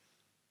work.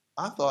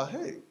 I thought,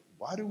 hey,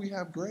 why do we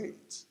have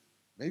grades?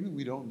 Maybe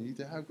we don't need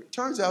to have grades.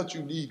 Turns out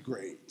you need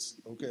grades,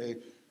 okay?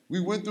 We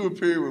went through a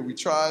period where we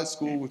tried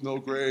school with no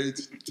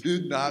grades,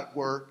 did not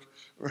work,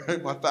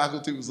 right? My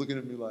faculty was looking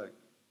at me like,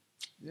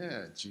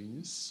 yeah,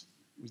 genius,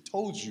 we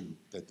told you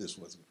that this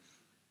wasn't.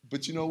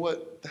 But you know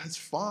what? That's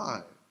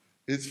fine.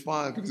 It's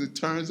fine because it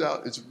turns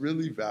out it's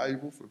really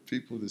valuable for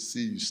people to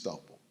see you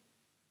stumble,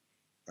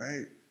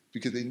 right?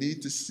 Because they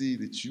need to see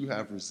that you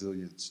have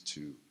resilience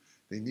too.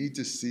 They need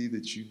to see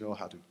that you know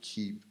how to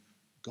keep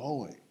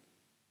going.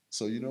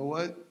 So you know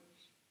what?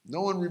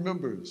 No one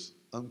remembers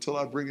until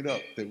I bring it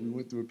up that we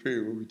went through a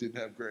period where we didn't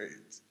have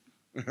grades,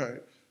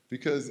 right?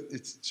 Because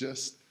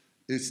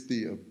it's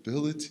the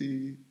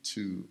ability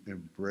to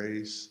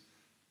embrace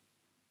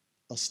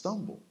a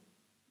stumble,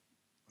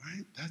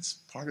 right? That's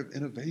part of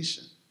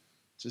innovation.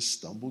 Just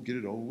stumble, get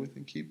it over with,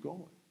 and keep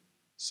going.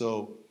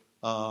 So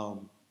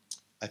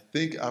I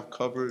think I've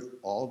covered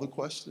all the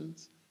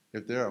questions.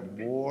 If there are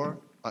more,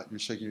 you're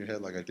shaking your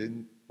head like I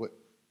didn't. What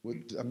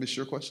did I miss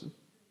your question?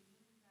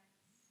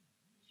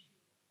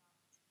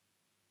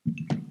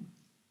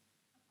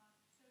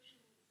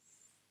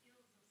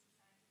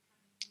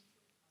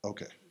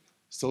 Okay.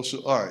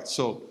 Social, all right,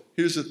 so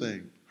here's the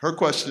thing. Her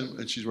question,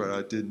 and she's right,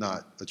 I did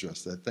not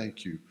address that,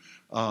 thank you,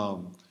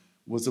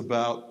 was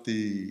about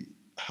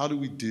how do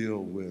we deal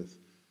with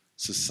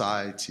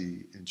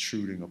society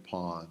intruding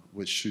upon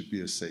what should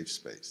be a safe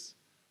space,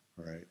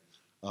 all right?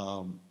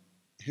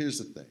 Here's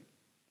the thing.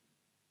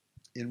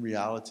 In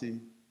reality,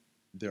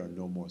 there are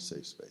no more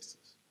safe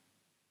spaces,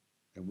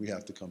 and we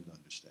have to come to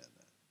understand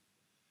that.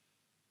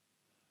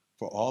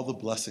 For all the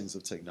blessings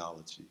of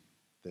technology,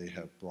 they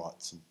have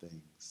brought some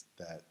things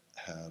that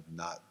have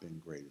not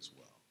been great as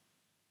well.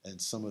 And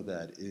some of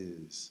that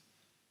is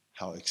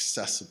how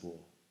accessible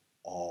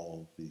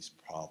all these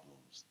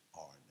problems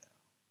are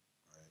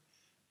now, right?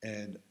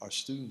 And our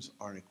students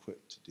aren't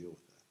equipped to deal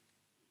with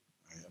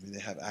that, right? I mean,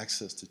 they have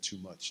access to too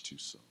much too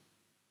soon,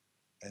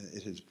 and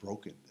it has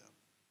broken them,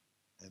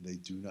 and they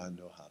do not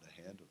know how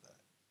to handle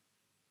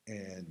that.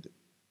 And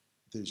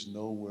there's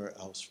nowhere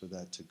else for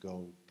that to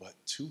go but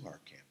to our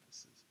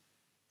campuses,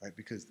 right?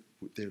 Because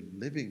they're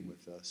living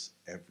with us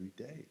every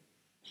day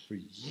for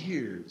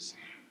years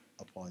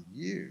upon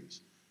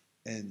years,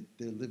 and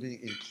they're living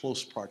in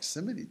close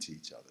proximity to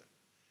each other.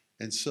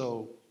 And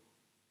so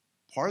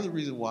part of the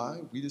reason why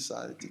we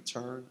decided to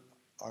turn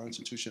our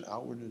institution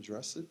outward and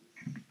address it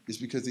is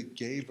because it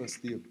gave us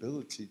the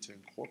ability to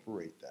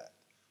incorporate that.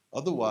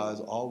 Otherwise,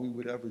 all we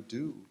would ever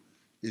do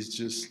is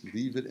just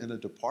leave it in a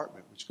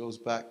department, which goes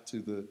back to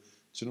the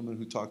gentleman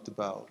who talked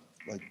about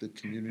like the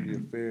community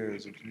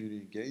affairs and community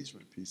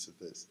engagement piece of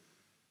this.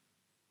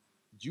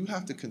 You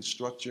have to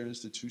construct your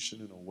institution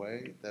in a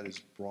way that is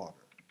broader,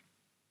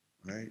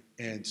 right?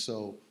 And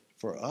so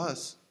for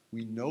us,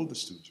 we know the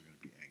students are going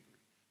to be angry.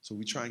 So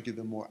we try and give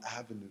them more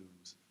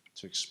avenues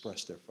to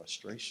express their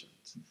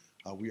frustrations.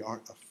 We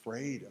aren't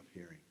afraid of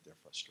hearing their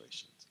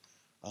frustrations.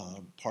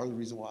 Part of the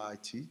reason why I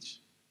teach,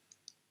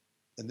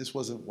 and this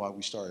wasn't why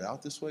we started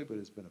out this way, but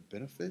it's been a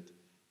benefit,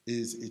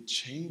 is it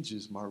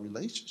changes my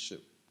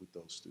relationship with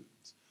those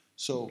students.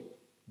 So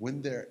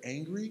when they're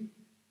angry,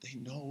 they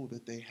know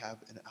that they have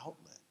an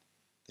outlet.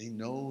 They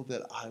know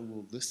that I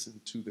will listen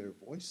to their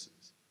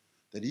voices.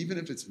 That even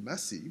if it's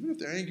messy, even if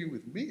they're angry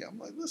with me, I'm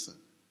like, listen,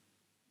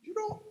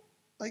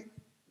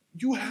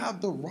 you have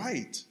the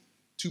right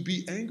to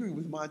be angry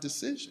with my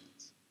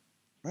decisions,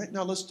 right?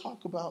 Now let's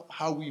talk about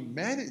how we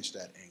manage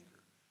that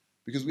anger,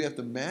 because we have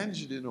to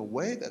manage it in a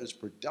way that is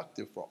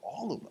productive for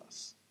all of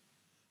us,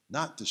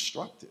 not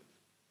destructive.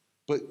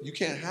 But you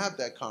can't have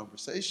that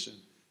conversation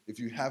if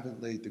you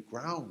haven't laid the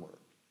groundwork.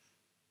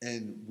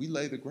 And we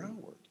lay the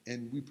groundwork,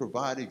 and we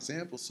provide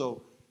examples.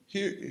 So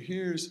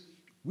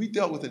we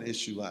dealt with an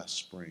issue last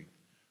spring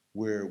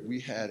where we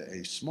had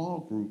a small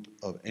group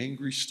of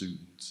angry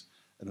students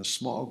and a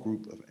small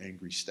group of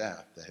angry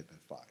staff that had been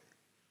fired,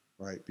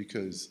 right?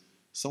 Because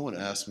someone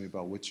asked me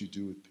about what you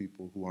do with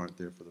people who aren't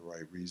there for the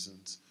right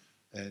reasons,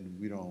 and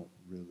we don't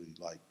really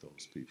like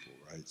those people,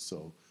 right?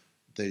 So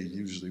they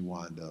usually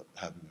wind up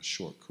having a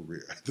short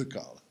career at the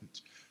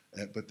college,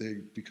 but they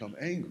become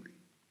angry.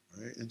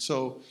 Right? And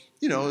so,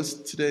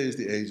 today is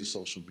the age of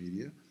social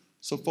media.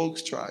 So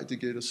folks tried to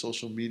get a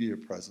social media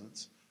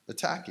presence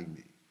attacking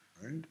me,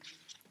 right?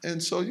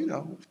 And so,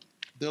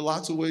 there are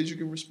lots of ways you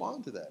can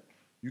respond to that.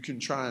 You can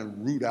try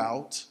and root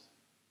out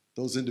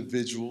those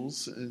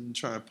individuals and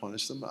try and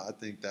punish them. I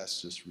think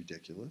that's just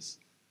ridiculous.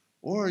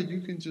 or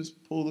you can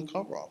just pull the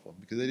cover off them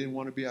because they didn't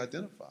want to be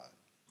identified.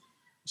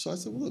 So I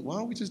said, well, look, why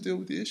don't we just deal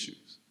with the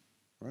issues,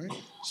 right?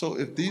 So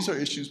if these are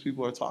issues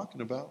people are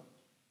talking about,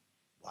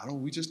 why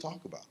don't we just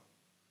talk about them?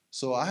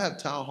 So I have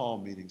town hall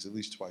meetings at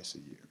least twice a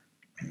year,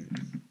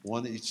 right?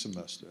 One each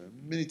semester,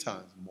 and many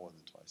times more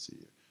than twice a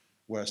year,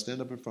 where I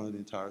stand up in front of the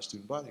entire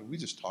student body and we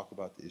just talk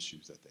about the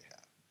issues that they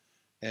have.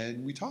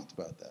 And we talked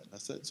about that. And I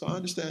said, so I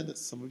understand that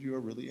some of you are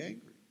really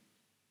angry.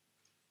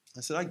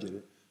 I said, I get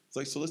it. It's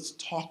like, so let's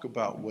talk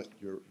about what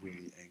you're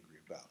really angry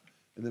about.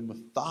 And then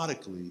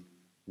methodically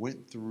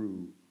went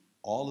through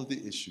all of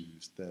the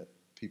issues that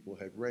people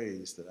had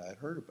raised that I had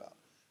heard about.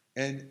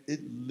 And it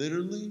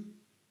literally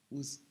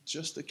was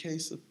just a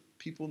case of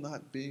people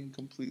not being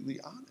completely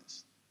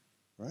honest,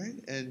 right?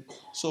 And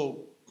so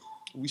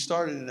we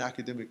started an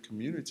academic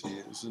community.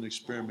 It was an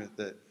experiment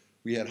that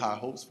we had high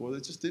hopes for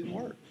that just didn't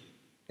work.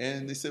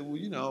 And they said, well,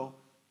 you know,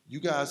 you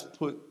guys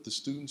put the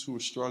students who were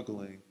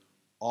struggling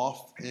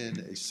off in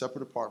a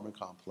separate apartment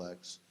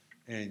complex,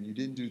 and you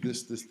didn't do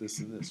this, this, this,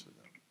 and this for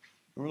them.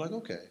 And we're like,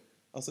 okay.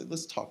 I was like,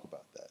 let's talk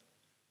about that.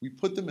 We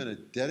put them in a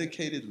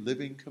dedicated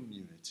living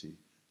community,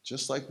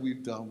 just like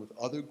we've done with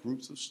other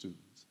groups of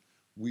students.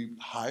 We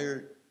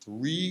hired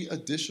 3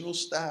 additional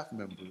staff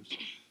members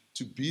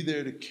to be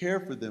there to care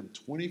for them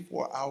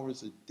 24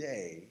 hours a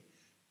day.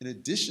 In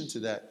addition to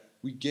that,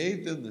 we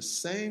gave them the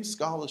same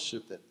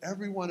scholarship that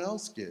everyone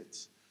else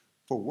gets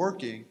for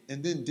working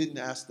and then didn't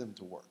ask them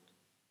to work.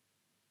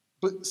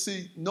 But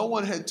see, no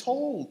one had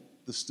told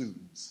the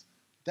students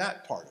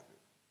that part of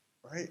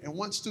it, right? And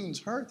once students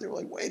heard, they were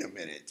like, wait a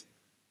minute.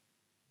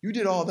 You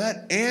did all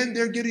that and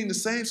they're getting the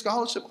same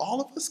scholarship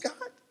all of us got?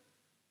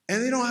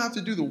 And they don't have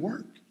to do the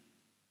work.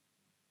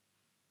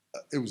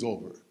 It was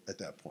over at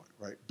that point,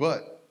 right?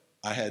 But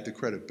I had the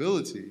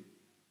credibility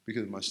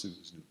because my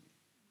students knew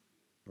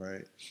me,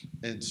 right?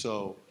 And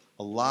so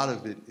a lot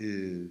of it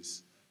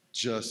is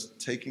just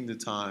taking the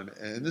time,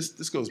 and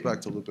this goes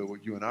back to a little bit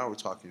what you and I were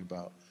talking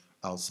about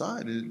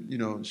outside. And, you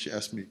know, she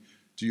asked me,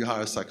 do you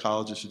hire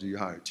psychologists or do you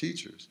hire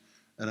teachers?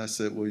 And I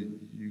said, well,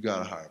 you got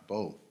to hire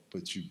both,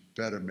 but you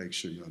better make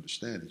sure you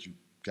understand that you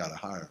got to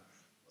hire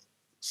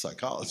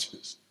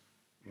psychologists,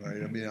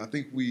 right? I mean, I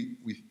think we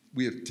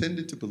have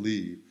tended to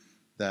believe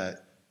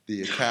that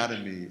the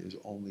academy is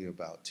only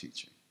about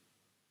teaching,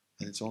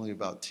 and it's only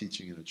about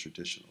teaching in a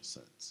traditional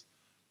sense.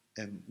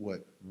 And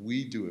what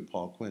we do at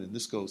Paul Quinn, and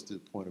this goes to the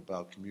point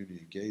about community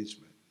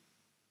engagement,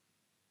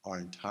 our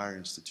entire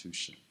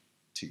institution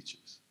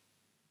teaches,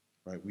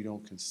 right? We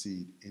don't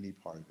concede any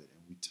part of it,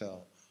 and we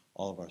tell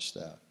all of our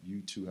staff,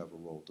 you too have a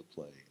role to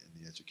play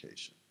in the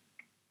education,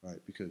 right?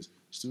 Because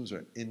students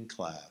are in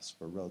class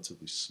for a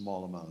relatively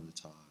small amount of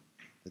the time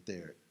that they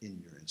are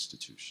in your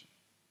institution.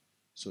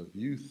 So if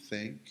you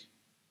think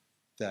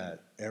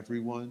that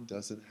everyone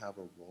doesn't have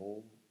a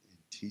role in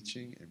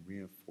teaching and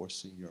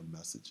reinforcing your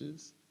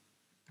messages,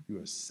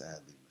 you are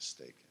sadly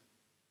mistaken,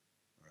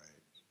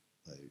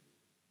 right? Like,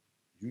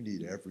 you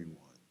need everyone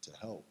to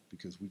help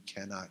because we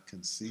cannot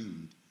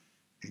concede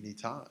any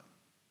time.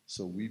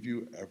 So we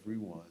view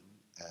everyone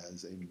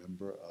as a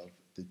member of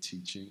the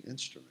teaching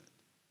instrument.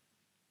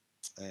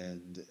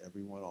 And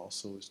everyone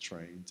also is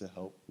trained to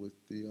help with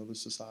the other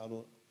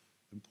societal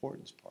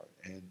importance part.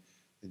 And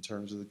in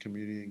terms of the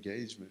community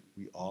engagement,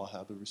 we all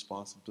have the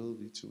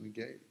responsibility to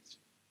engage,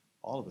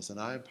 all of us. And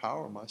I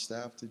empower my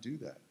staff to do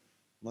that.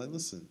 I'm like,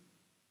 listen,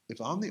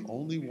 if I'm the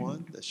only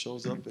one that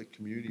shows up at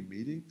community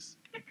meetings,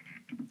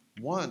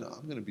 1,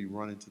 I'm going to be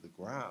running to the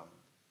ground.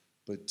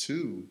 But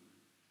 2,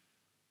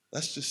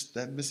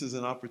 that misses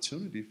an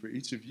opportunity for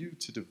each of you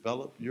to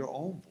develop your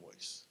own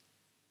voice,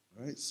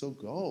 right? So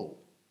go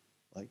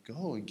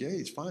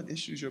engage, find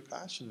issues you're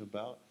passionate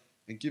about,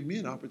 and give me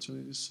an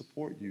opportunity to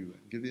support you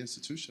and give the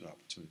institution an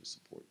opportunity to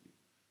support you.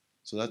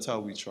 So that's how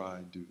we try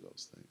and do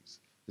those things.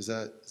 Is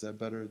that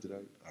better?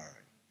 All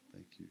right,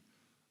 thank you.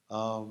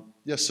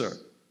 Yes, sir.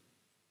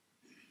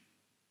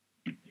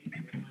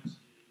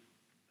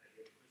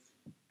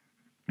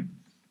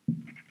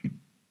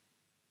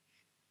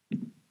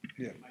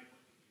 Yeah.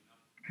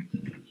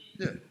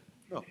 Yeah.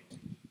 No.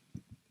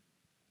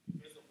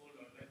 First of all,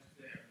 I'd like to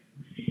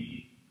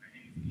say my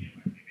name is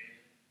Ahmed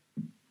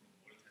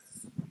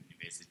from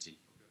University.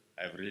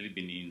 I've really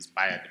been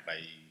inspired by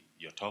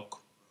your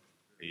talk.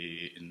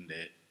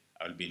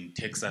 I'll be in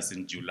Texas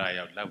in July.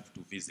 I would love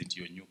to visit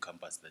your new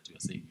campus that you are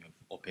saying you have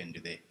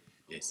opened there.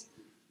 Yes,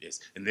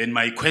 yes. And then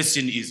my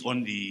question is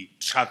on the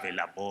travel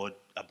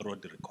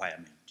abroad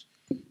requirement.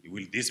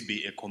 Will this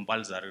be a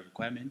compulsory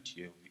requirement?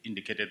 You have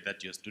indicated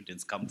that your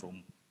students come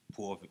from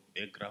poor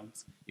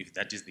backgrounds. If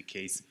that is the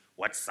case,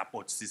 what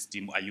support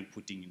system are you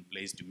putting in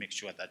place to make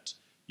sure that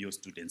your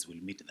students will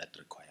meet that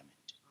requirement?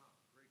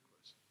 Great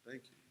question.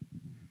 Thank you.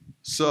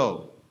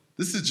 So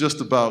this is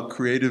just about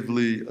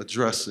creatively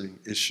addressing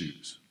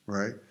issues,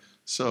 right?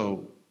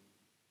 So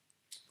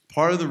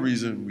part of the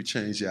reason we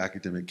changed the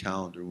academic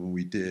calendar when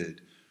we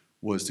did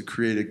was to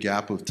create a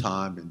gap of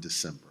time in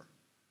December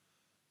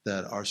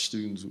that our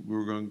students, we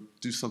were going to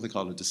do something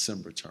called a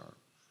December term.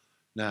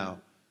 Now,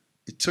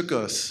 it took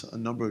us a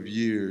number of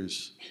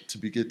years to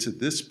get to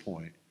this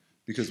point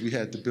because we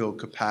had to build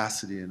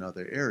capacity in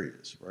other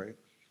areas, right?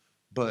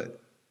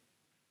 But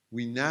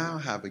we now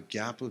have a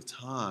gap of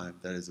time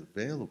that is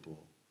available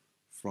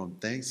from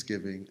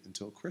Thanksgiving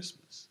until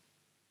Christmas.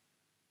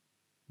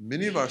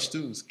 Many of our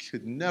students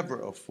could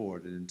never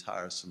afford an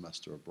entire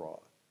semester abroad.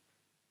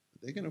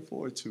 They can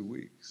afford 2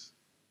 weeks,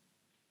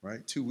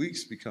 right? 2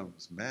 weeks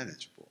becomes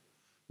manageable.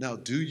 Now,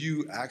 do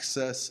you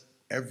access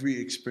every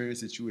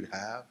experience that you would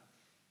have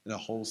in a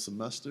whole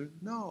semester?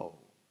 No.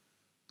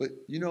 But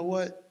you know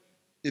what?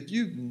 If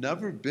you've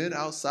never been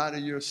outside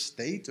of your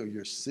state or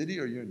your city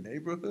or your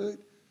neighborhood,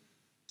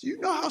 do you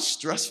know how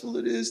stressful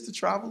it is to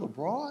travel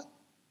abroad?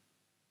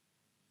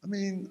 I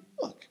mean,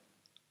 look,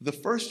 the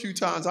first few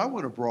times I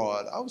went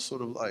abroad, I was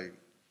sort of like,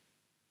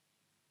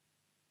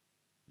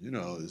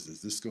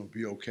 is this going to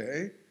be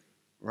okay?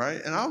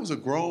 Right? And I was a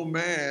grown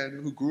man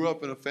who grew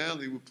up in a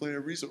family with plenty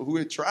of resources, who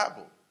had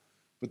traveled.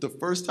 But the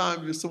first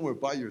time you're somewhere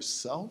by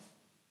yourself,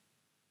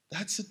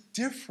 that's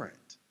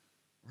different,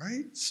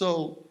 right?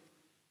 So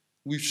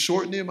we've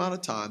shortened the amount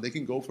of time. They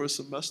can go for a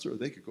semester or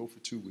they could go for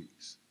 2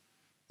 weeks.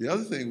 The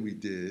other thing we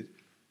did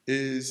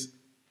is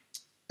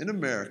in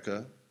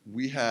America,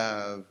 we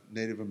have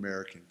Native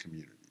American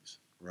communities,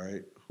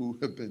 right, who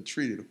have been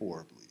treated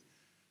horribly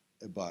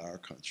by our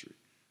country.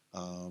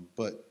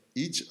 But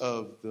each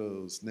of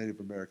those Native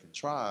American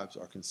tribes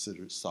are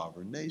considered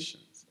sovereign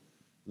nations.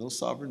 And those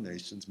sovereign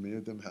nations, many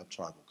of them have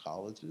tribal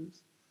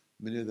colleges.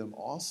 Many of them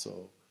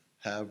also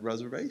have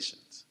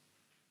reservations.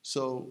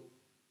 So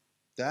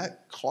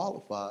that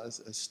qualifies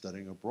as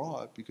studying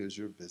abroad because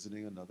you're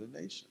visiting another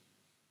nation.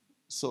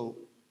 So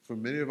for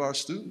many of our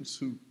students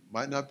who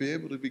might not be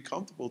able to be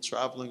comfortable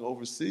traveling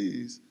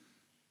overseas,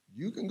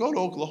 you can go to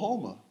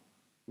Oklahoma,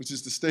 which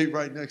is the state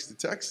right next to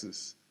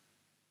Texas,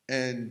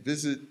 and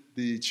visit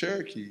the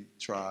Cherokee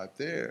tribe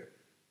there.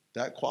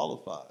 That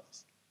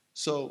qualifies.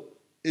 So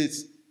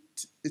it's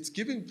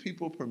giving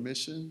people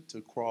permission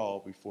to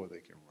crawl before they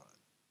can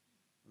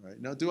run.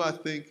 Right? Now, do I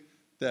think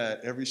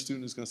that every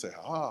student is going to say,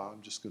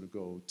 I'm just going to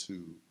go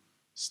to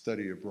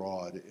study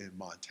abroad in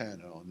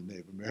Montana on the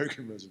Native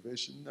American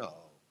reservation? No.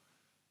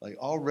 Like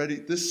already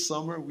this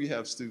summer, we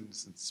have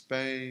students in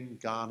Spain,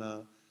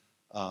 Ghana,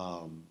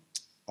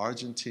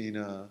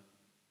 Argentina,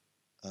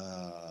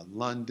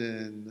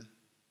 London.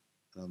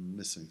 I'm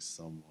missing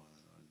someone.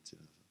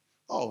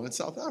 Oh, in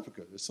South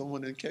Africa. There's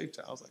someone in Cape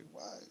Town. I was like,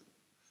 why?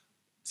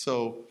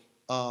 So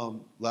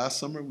last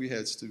summer, we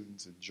had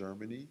students in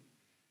Germany,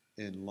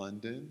 in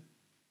London,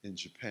 in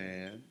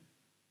Japan.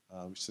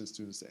 We sent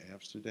students to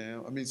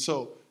Amsterdam. I mean,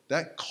 so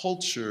that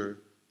culture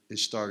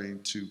is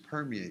starting to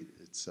permeate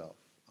itself.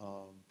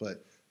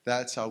 But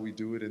that's how we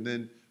do it. And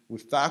then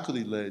with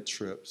faculty-led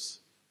trips,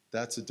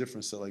 that's a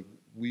difference. So like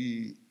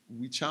we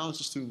challenge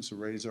the students to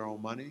raise their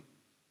own money,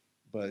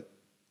 but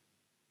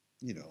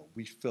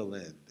we fill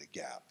in the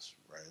gaps,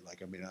 right?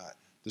 Like, I mean,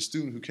 the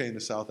student who came to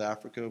South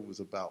Africa was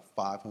about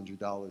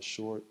 $500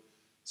 short.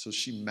 So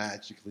she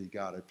magically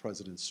got a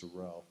President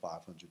Sorrell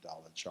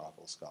 $500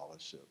 travel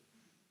scholarship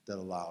that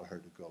allowed her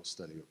to go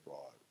study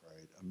abroad,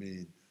 right? I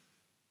mean,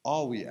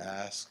 all we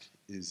ask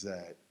is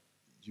that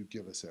you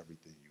give us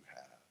everything you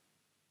have,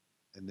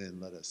 and then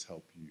let us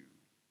help you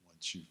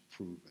once you've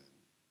proven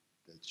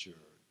that you're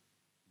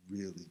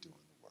really doing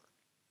the work.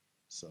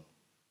 So,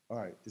 all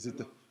right, is it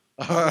the...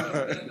 All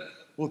right.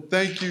 Well,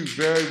 thank you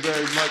very,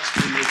 very much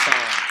for your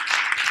time.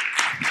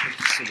 Thank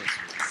you so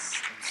much.